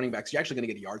about running backs, you're actually going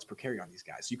to get yards per carry on these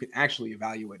guys. So you can actually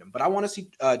evaluate them. But I want to see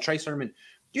Trey Sermon.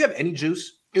 Do you have any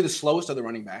juice? You're the slowest of the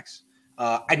running backs.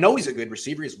 I know he's a good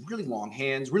receiver. He has really long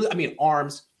hands,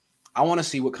 arms. I want to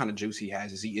see what kind of juice he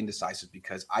has. Is he indecisive?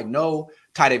 Because I know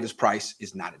Ty Davis Price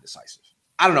is not indecisive.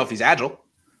 I don't know if he's agile,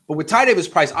 but with Ty Davis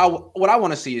Price, what I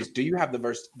want to see is, do you have the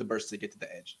burst to get to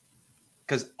the edge?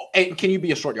 Because can you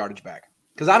be a short yardage back?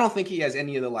 Because I don't think he has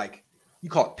any of the, you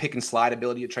call it pick and slide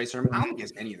ability of Trey Sermon. I don't think he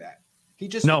has any of that.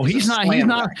 He's not. He's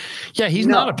not. Yeah, he's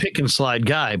not a pick and slide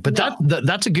guy. But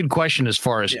that's a good question as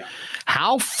far as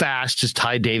how fast is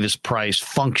Ty Davis Price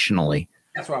functionally?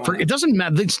 That's what I want. It doesn't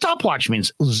matter. The stopwatch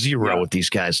means zero with these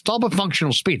guys. It's all about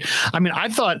functional speed. I mean, I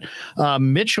thought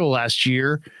Mitchell last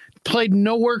year played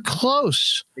nowhere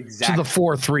close to the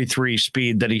 4.33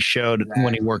 speed that he showed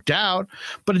when he worked out,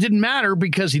 but it didn't matter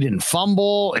because he didn't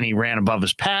fumble and he ran above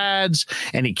his pads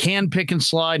and he can pick and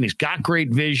slide and he's got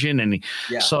great vision. And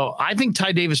so I think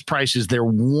Ty Davis Price is their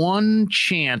one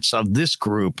chance of this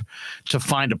group to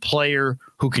find a player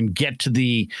who can get to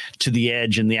the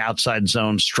edge in the outside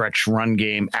zone stretch run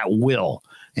game at will.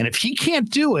 And if he can't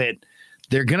do it,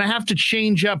 they're going to have to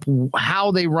change up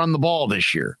how they run the ball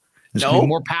this year. There's going to be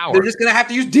more power. They're just going to have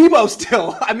to use Debo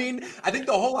still. I mean, I think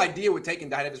the whole idea with taking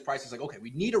Ty Davis Price is okay,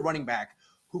 we need a running back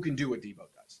who can do what Debo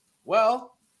does.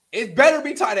 Well, it better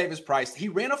be Ty Davis Price. He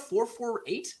ran a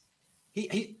 4.48.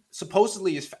 He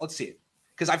supposedly is. Let's see it,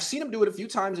 because I've seen him do it a few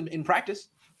times in practice.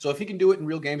 So if he can do it in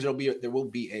real games, there will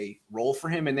be a role for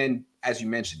him. And then, as you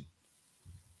mentioned,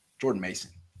 Jordan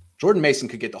Mason. Jordan Mason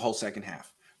could get the whole second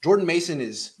half. Jordan Mason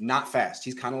is not fast.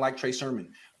 He's kind of like Trey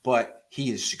Sermon, but he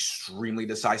is extremely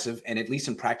decisive, and at least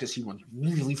in practice, he runs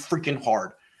really freaking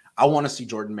hard. I want to see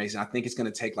Jordan Mason. I think it's going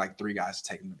to take 3 guys to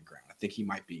take him to the ground. I think he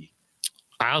might be.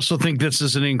 I also think this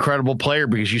is an incredible player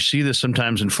because you see this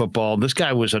sometimes in football. This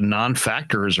guy was a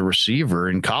non-factor as a receiver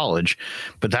in college,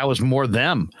 but that was more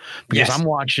them because I'm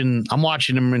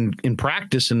watching him in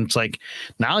practice, and it's like,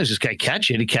 now he's this guy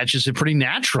he catches it pretty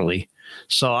naturally.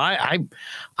 So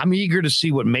I'm eager to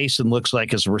see what Mason looks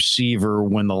like as a receiver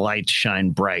when the lights shine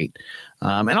bright.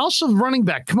 And also running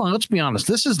back. Come on, let's be honest.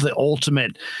 This is the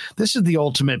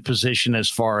ultimate position as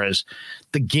far as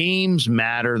the games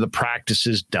matter. The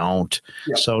practices don't.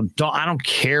 Yep. So I don't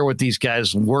care what these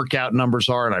guys' workout numbers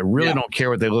are. And I really don't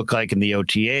care what they look like in the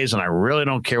OTAs. And I really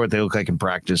don't care what they look like in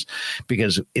practice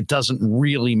because it doesn't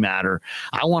really matter.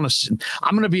 I'm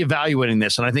going to be evaluating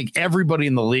this. And I think everybody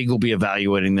in the league will be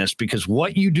evaluating this because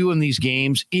what you do in these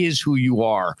games is who you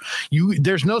are.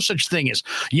 There's no such thing as,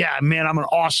 I'm an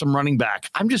awesome running back.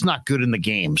 I'm just not good in the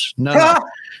games. No.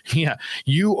 Yeah.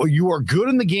 You are good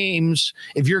in the games.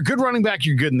 If you're a good running back,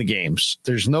 you're good in the games.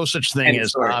 There's no such thing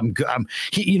as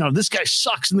this guy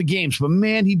sucks in the games, but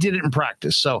man, he did it in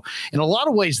practice. So in a lot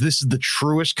of ways, this is the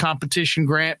truest competition,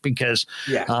 Grant, because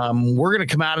we're going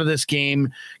to come out of this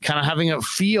game kind of having a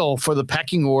feel for the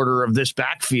pecking order of this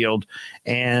backfield,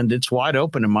 and it's wide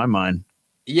open in my mind.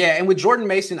 Yeah. And with Jordan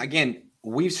Mason, again,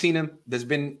 we've seen him. There's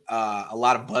been a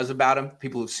lot of buzz about him.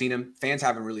 People who've seen him. Fans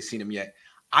haven't really seen him yet.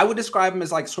 I would describe him as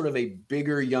sort of a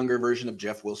bigger, younger version of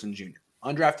Jeff Wilson Jr.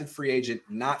 Undrafted free agent,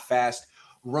 not fast,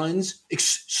 runs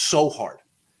so hard,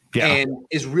 and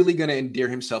is really going to endear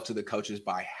himself to the coaches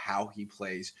by how he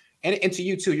plays. And to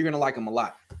you, too, you're going to like him a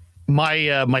lot.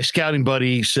 My scouting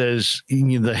buddy says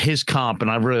his comp, and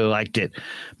I really liked it,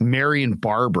 Marion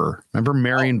Barber. Remember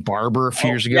Marion Barber a few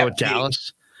years ago at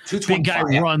Dallas? Big guy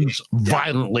runs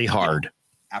violently hard.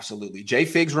 Absolutely. Jay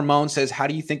Figs Ramon says, how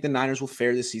do you think the Niners will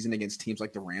fare this season against teams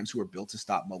like the Rams who are built to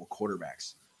stop mobile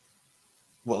quarterbacks?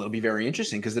 Well, it'll be very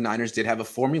interesting because the Niners did have a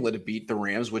formula to beat the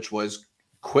Rams, which was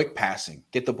quick passing,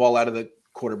 get the ball out of the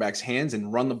quarterback's hands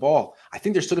and run the ball. I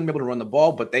think they're still going to be able to run the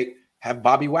ball, but they have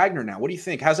Bobby Wagner now. What do you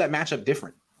think? How's that matchup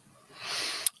different?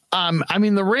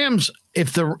 The Rams,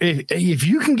 if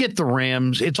you can get the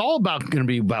Rams, it's all going to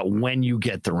be about when you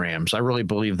get the Rams. I really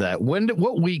believe that.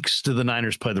 What weeks do the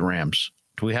Niners play the Rams?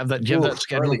 Do we have that? Do you have that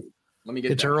schedule? Early. Let me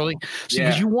get It's early. See,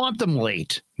 because you want them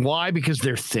late. Why? Because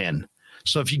they're thin.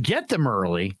 So if you get them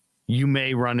early, you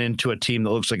may run into a team that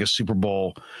looks like a Super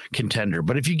Bowl contender.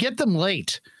 But if you get them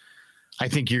late, I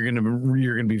think you're going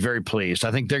to be very pleased.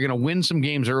 I think they're going to win some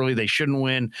games early. They shouldn't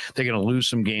win. They're going to lose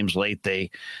some games late. They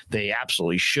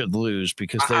absolutely should lose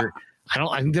because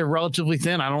I think they're relatively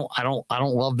thin. I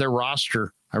don't love their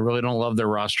roster. I really don't love their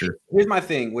roster. Here's my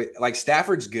thing with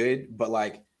Stafford's good,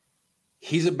 but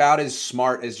he's about as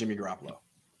smart as Jimmy Garoppolo.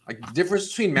 Like the difference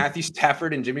between Matthew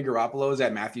Stafford and Jimmy Garoppolo is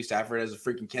that Matthew Stafford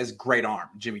has great arm.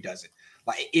 Jimmy doesn't.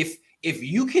 Like if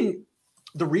you can,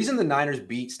 the reason the Niners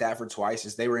beat Stafford twice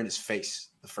is they were in his face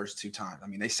the first 2 times. I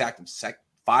mean, they sacked him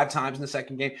 5 times in the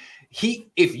second game.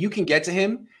 If you can get to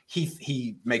him,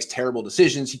 he makes terrible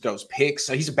decisions. He throws picks.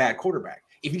 So he's a bad quarterback.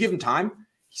 If you give him time,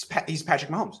 he's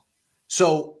Patrick Mahomes.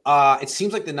 So it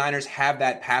seems like the Niners have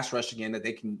that pass rush again that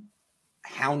they can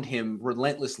hound him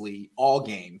relentlessly all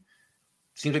game.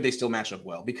 Seems like they still match up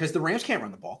well because the Rams can't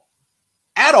run the ball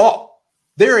at all.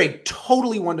 They're a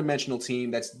totally one-dimensional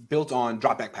team that's built on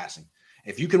drop-back passing.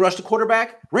 If you can rush the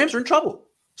quarterback, Rams are in trouble.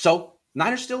 So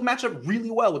Niners still match up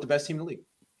really well with the best team in the league,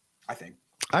 I think.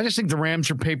 I just think the Rams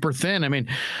are paper thin. I mean,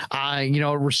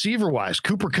 receiver-wise,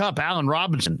 Cooper Kupp, Allen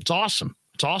Robinson, it's awesome.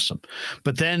 It's awesome.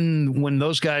 But then when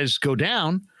those guys go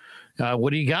down,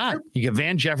 what do you got? You get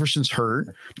Van Jefferson's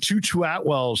hurt. Tutu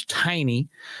Atwell's tiny.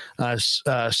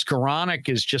 Skoranek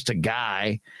is just a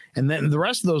guy. And then the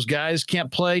rest of those guys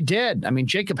can't play dead. I mean,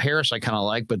 Jacob Harris I kind of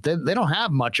like, but they don't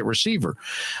have much at receiver.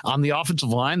 On the offensive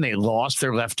line, they lost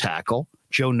their left tackle.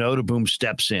 Joe Notaboom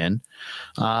steps in.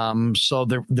 So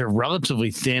they're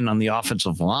relatively thin on the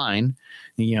offensive line.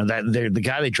 You know, that they're the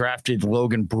guy they drafted,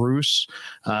 Logan Bruce.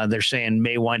 They're saying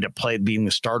may wind up being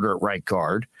the starter at right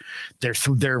guard.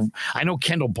 I know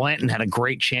Kendall Blanton had a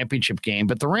great championship game,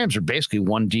 but the Rams are basically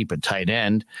one deep at tight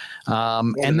end.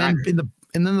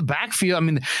 And then the backfield, I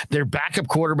mean, their backup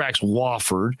quarterbacks,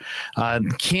 Wofford,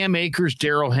 Cam Akers,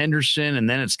 Darrell Henderson, and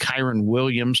then it's Kyron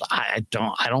Williams. I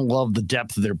don't love the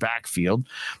depth of their backfield,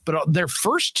 but their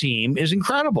first team is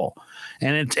incredible.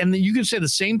 And you can say the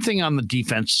same thing on the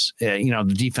defense,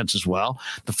 the defense as well.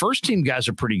 The first team guys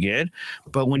are pretty good,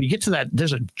 but when you get to that,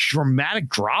 there's a dramatic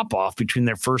drop off between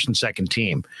their first and second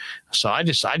team. So I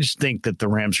just think that the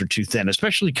Rams are too thin,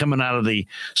 especially coming out of the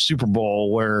Super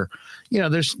Bowl where,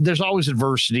 there's always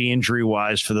adversity injury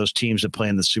wise for those teams that play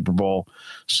in the Super Bowl.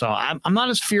 So I'm not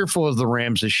as fearful of the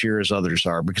Rams this year as others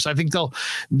are, because I think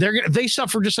they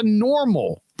suffer just the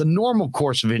normal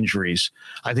course of injuries.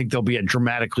 I think they'll be a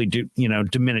dramatically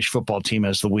diminished football team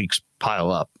as the weeks pile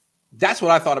up. That's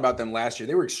what I thought about them last year.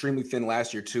 They were extremely thin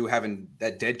last year too, having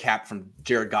that dead cap from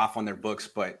Jared Goff on their books,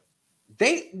 but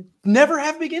they never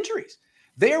have big injuries.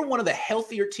 They are one of the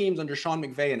healthier teams under Sean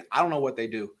McVay, and I don't know what they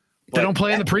do. They don't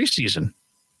play in the preseason.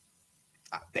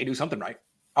 They do something right.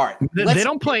 All right. They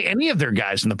don't play any of their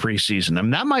guys in the preseason. I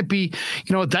mean, that might be,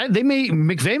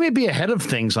 McVay may be ahead of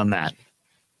things on that.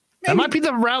 Maybe. That might be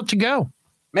the route to go.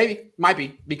 Maybe, might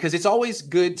be, because it's always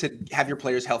good to have your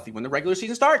players healthy when the regular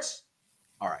season starts.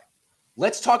 All right.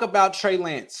 Let's talk about Trey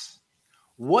Lance.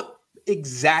 What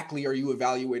exactly are you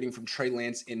evaluating from Trey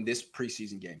Lance in this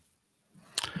preseason game?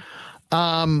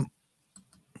 I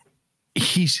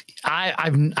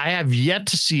have yet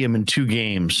to see him in 2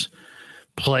 games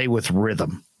play with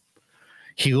rhythm.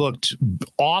 He looked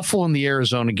awful in the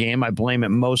Arizona game. I blame it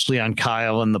mostly on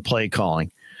Kyle and the play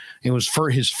calling. It was for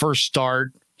his first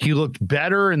start. He looked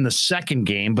better in the second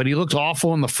game, but he looked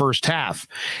awful in the first half.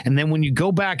 And then when you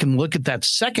go back and look at that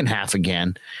second half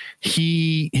again,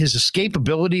 his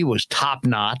escapability was top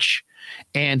notch.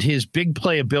 And his big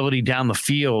play ability down the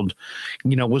field,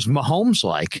 was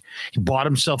Mahomes-like. He bought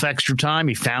himself extra time.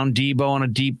 He found Debo on a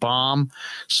deep bomb.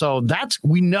 So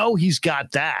we know he's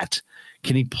got that.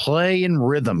 Can he play in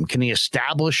rhythm? Can he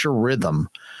establish a rhythm?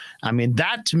 I mean,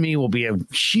 that to me will be a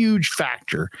huge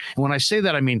factor. And when I say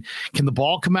that, I mean, can the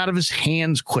ball come out of his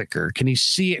hands quicker? Can he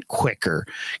see it quicker?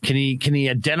 Can he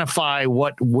identify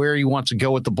where he wants to go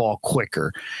with the ball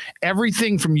quicker?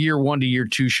 Everything from year 1 to year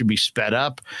 2 should be sped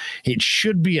up. It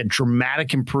should be a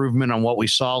dramatic improvement on what we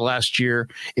saw last year.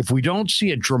 If we don't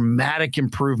see a dramatic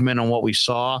improvement on what we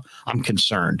saw, I'm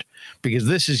concerned, because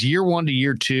this is year 1 to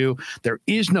year 2. There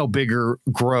is no bigger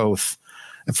growth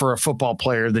for a football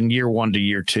player than year 1 to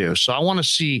year 2. So I want to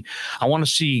see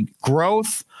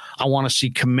growth. I want to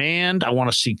see command. I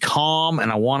want to see calm,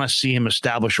 and I want to see him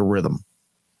establish a rhythm.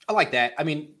 I like that. I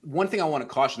mean, one thing I want to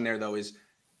caution there though is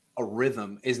a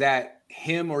rhythm. Is that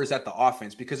him or is that the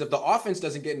offense? Because if the offense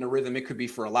doesn't get in a rhythm, it could be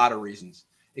for a lot of reasons.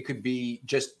 It could be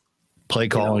just play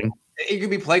calling. It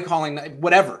could be play calling,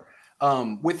 whatever.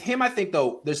 With him, I think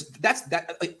though,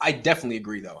 I definitely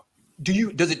agree though.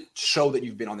 Does it show that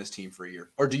you've been on this team for a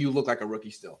year, or do you look like a rookie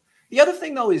still? The other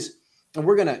thing though is,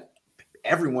 and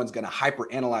everyone's gonna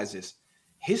hyper analyze this,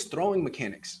 his throwing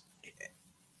mechanics.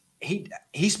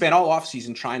 He spent all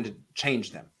offseason trying to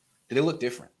change them. Do they look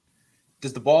different?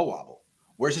 Does the ball wobble?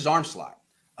 Where's his arm slide?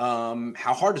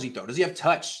 How hard does he throw? Does he have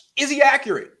touch? Is he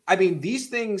accurate? I mean, these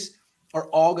things are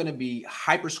all going to be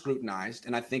hyper scrutinized,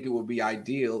 and I think it would be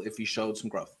ideal if he showed some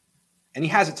growth. And he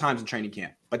has at times in training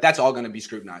camp, but that's all going to be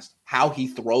scrutinized. How he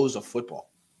throws a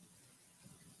football.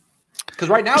 Because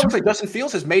right now it looks like Justin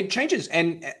Fields has made changes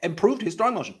and improved his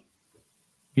throwing motion.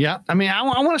 Yeah, I mean, I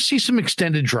want to see some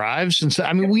extended drives, and so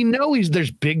I mean, we know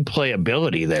there's big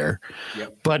playability there,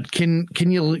 but can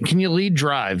you lead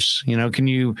drives? You know, can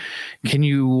you?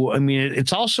 I mean,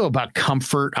 it's also about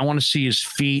comfort. I want to see his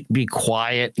feet be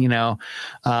quiet. You know,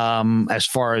 as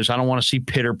far as I don't want to see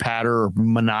pitter patter or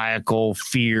maniacal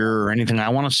fear or anything. I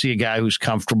want to see a guy who's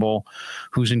comfortable,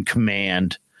 who's in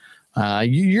command.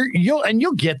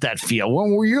 You'll get that feel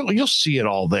when you'll see it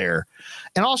all there.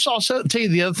 And also, I'll tell you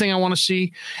the other thing I want to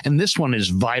see, and this one is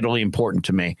vitally important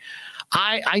to me.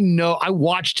 I know I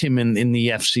watched him in the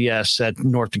FCS at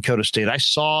North Dakota State. I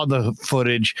saw the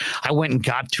footage. I went and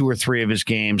got 2 or 3 of his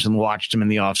games and watched him in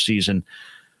the offseason.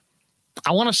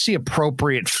 I want to see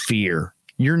appropriate fear.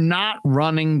 You're not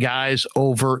running guys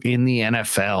over in the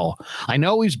NFL. I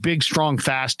know he's big, strong,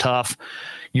 fast, tough.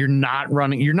 You're not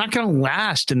going to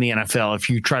last in the NFL if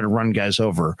you try to run guys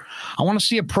over. I want to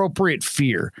see appropriate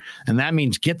fear. And that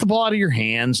means get the ball out of your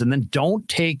hands and then don't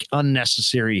take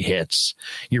unnecessary hits.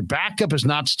 Your backup is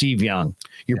not Steve Young.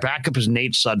 Your backup is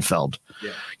Nate Sudfeld.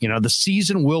 Yeah. You know, the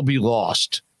season will be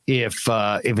lost. If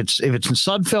it's in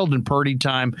Sudfeld and Purdy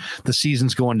time, the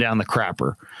season's going down the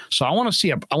crapper. So I want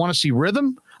to see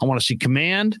rhythm, I want to see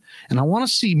command, and I want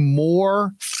to see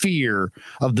more fear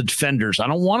of the defenders. I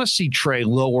don't want to see Trey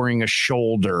lowering a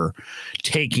shoulder,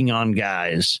 taking on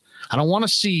guys. I don't want to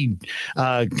see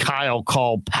Kyle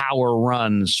call power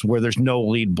runs where there's no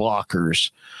lead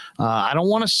blockers. I don't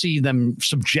want to see them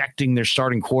subjecting their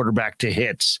starting quarterback to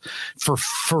hits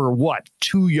for what?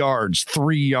 2 yards,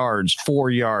 3 yards,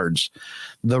 4 yards.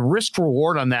 The risk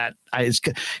reward on that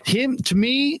to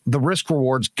me, the risk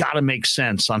reward's got to make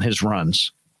sense on his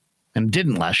runs, and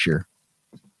didn't last year.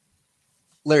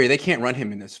 Larry, they can't run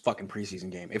him in this fucking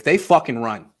preseason game. If they fucking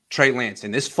run Trey Lance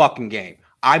in this fucking game,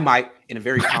 I might, in a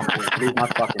very common way, lose my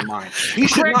fucking mind. He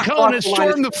should Greg Cohn has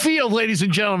stormed the field, ladies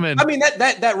and gentlemen. I mean,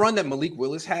 that run that Malik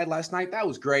Willis had last night, that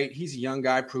was great. He's a young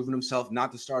guy, proving himself,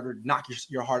 not the starter, knock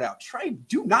your heart out. Trey,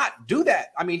 do not do that.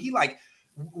 I mean,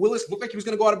 Willis looked like he was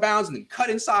going to go out of bounds and then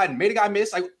cut inside and made a guy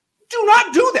miss. Like, do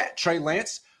not do that, Trey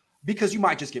Lance, because you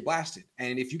might just get blasted.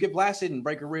 And if you get blasted and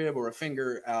break a rib or a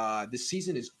finger, this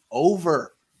season is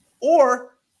over.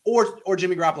 Or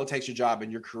Jimmy Garoppolo takes your job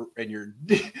and your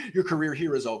career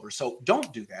here is over. So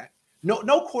don't do that.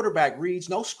 No quarterback reads,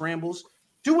 no scrambles.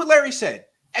 Do what Larry said.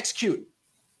 Execute.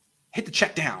 Hit the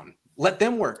check down. Let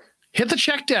them work. Hit the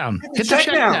check down. Hit the check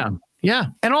down. Yeah.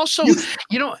 And also,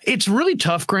 it's really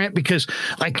tough, Grant, because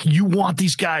like you want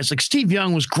these guys like Steve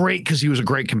Young was great because he was a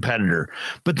great competitor.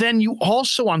 But then you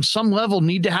also on some level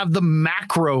need to have the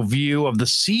macro view of the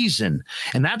season.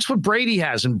 And that's what Brady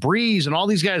has and Breeze and all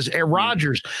these guys,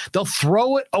 Rodgers, they'll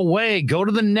throw it away, go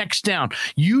to the next down.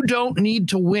 You don't need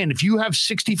to win. If you have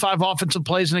 65 offensive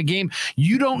plays in a game,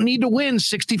 you don't need to win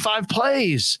 65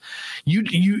 plays. And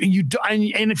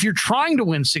if you're trying to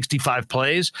win 65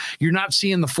 plays, you're not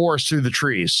seeing the forest through the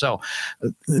trees. So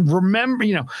remember,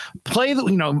 try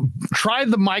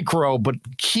the micro, but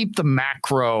keep the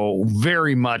macro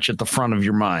very much at the front of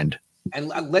your mind. And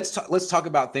let's talk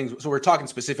about things. So we're talking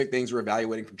specific things we're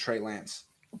evaluating from Trey Lance.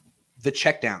 The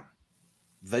check down.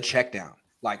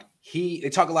 Like they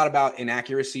talk a lot about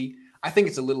inaccuracy. I think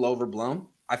it's a little overblown.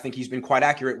 I think he's been quite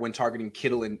accurate when targeting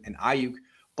Kittle and Ayuk,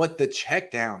 but the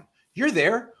check down, you're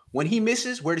there. When he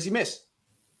misses, where does he miss?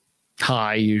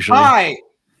 High, usually. High.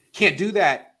 Can't do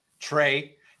that,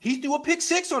 Trey. He threw a pick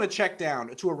six on a check down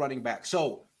to a running back.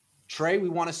 So, Trey, we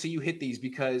want to see you hit these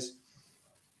because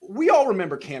we all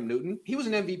remember Cam Newton. He was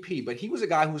an MVP, but he was a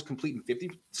guy who was completing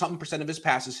 50-something% of his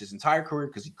passes his entire career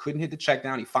because he couldn't hit the check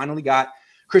down. He finally got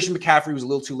Christian McCaffrey was a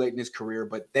little too late in his career,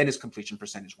 but then his completion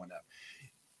percentage went up.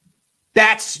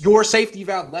 That's your safety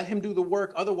valve. Let him do the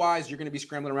work. Otherwise, you're going to be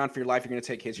scrambling around for your life. You're going to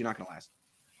take hits. You're not going to last.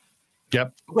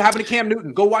 Yep. What happened to Cam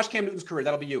Newton? Go watch Cam Newton's career.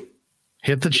 That'll be you.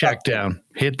 Hit the check down.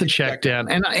 Hit the check down.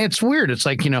 And it's weird. It's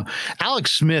like,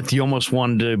 Alex Smith, you almost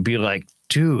wanted to be like,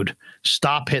 dude,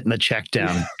 stop hitting the check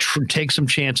down. Take some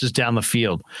chances down the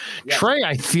field. Yes. Trey,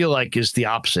 I feel like, is the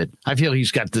opposite. I feel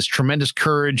he's got this tremendous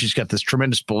courage. He's got this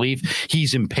tremendous belief.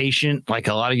 He's impatient, like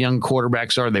a lot of young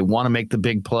quarterbacks are. They want to make the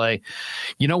big play.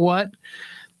 You know what?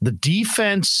 The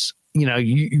defense,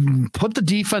 you put the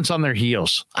defense on their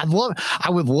heels. I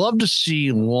would love to see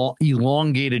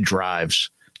elongated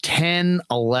drives. 10,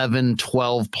 11,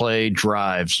 12 play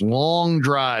drives, long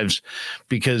drives,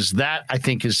 because that I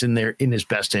think is in his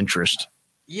best interest.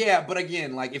 Yeah, but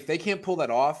again, like if they can't pull that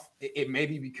off, it may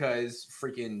be because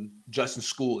freaking Justin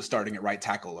School is starting at right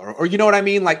tackle, or you know what I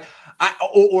mean? Like,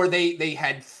 or they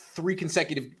had 3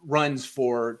 consecutive runs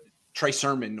for Trey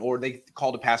Sermon, or they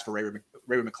called a pass for Ray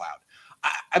McLeod.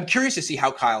 I'm curious to see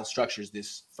how Kyle structures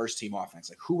this first team offense.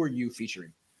 Like, who are you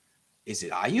featuring? Is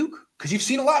it Ayuk? Because you've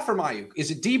seen a lot from Ayuk.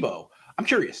 Is it Debo? I'm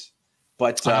curious.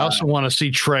 But I also want to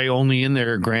see Trey only in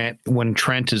there, Grant, when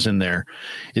Trent is in there.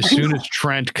 As soon as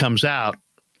Trent comes out,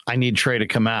 I need Trey to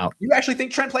come out. You actually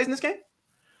think Trent plays in this game?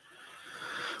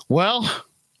 Well,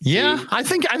 yeah, I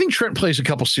think Trent plays a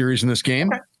couple series in this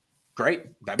game. Okay. Great.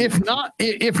 If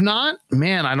not,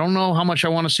 man, I don't know how much I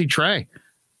want to see Trey.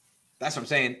 That's what I'm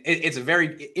saying. It's a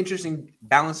very interesting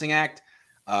balancing act.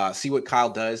 See what Kyle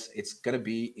does. It's going to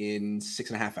be in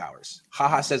 6.5 hours.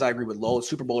 Haha says, I agree with Lowell.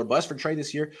 Super Bowl or bust for Trey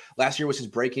this year. Last year was his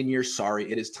break-in year. Sorry,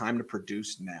 it is time to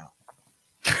produce now.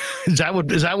 Is that what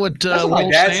That's what my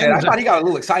dad said. I thought he got a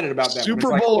little excited about that.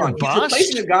 Super Bowl or bust? He's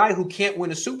replacing a guy who can't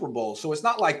win a Super Bowl. So it's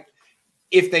not like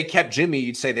if they kept Jimmy,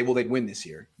 you'd say they'd win this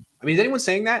year. I mean, is anyone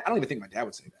saying that? I don't even think my dad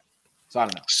would say that. So I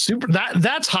don't know.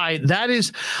 That's high. That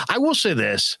is, I will say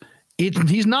this.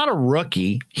 He's not a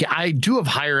rookie. I do have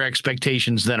higher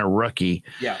expectations than a rookie.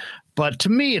 Yeah. But to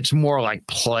me, it's more like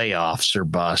playoffs or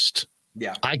bust.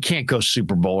 Yeah. I can't go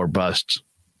Super Bowl or bust.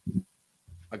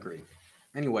 Agree.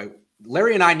 Anyway,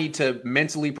 Larry and I need to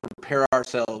mentally prepare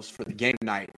ourselves for the game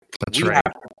tonight. That's right. Have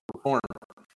to perform.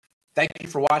 Thank you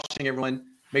for watching, everyone.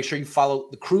 Make sure you follow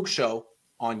The Krug Show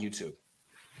on YouTube.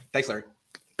 Thanks, Larry.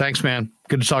 Thanks, man.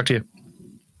 Good to talk to you.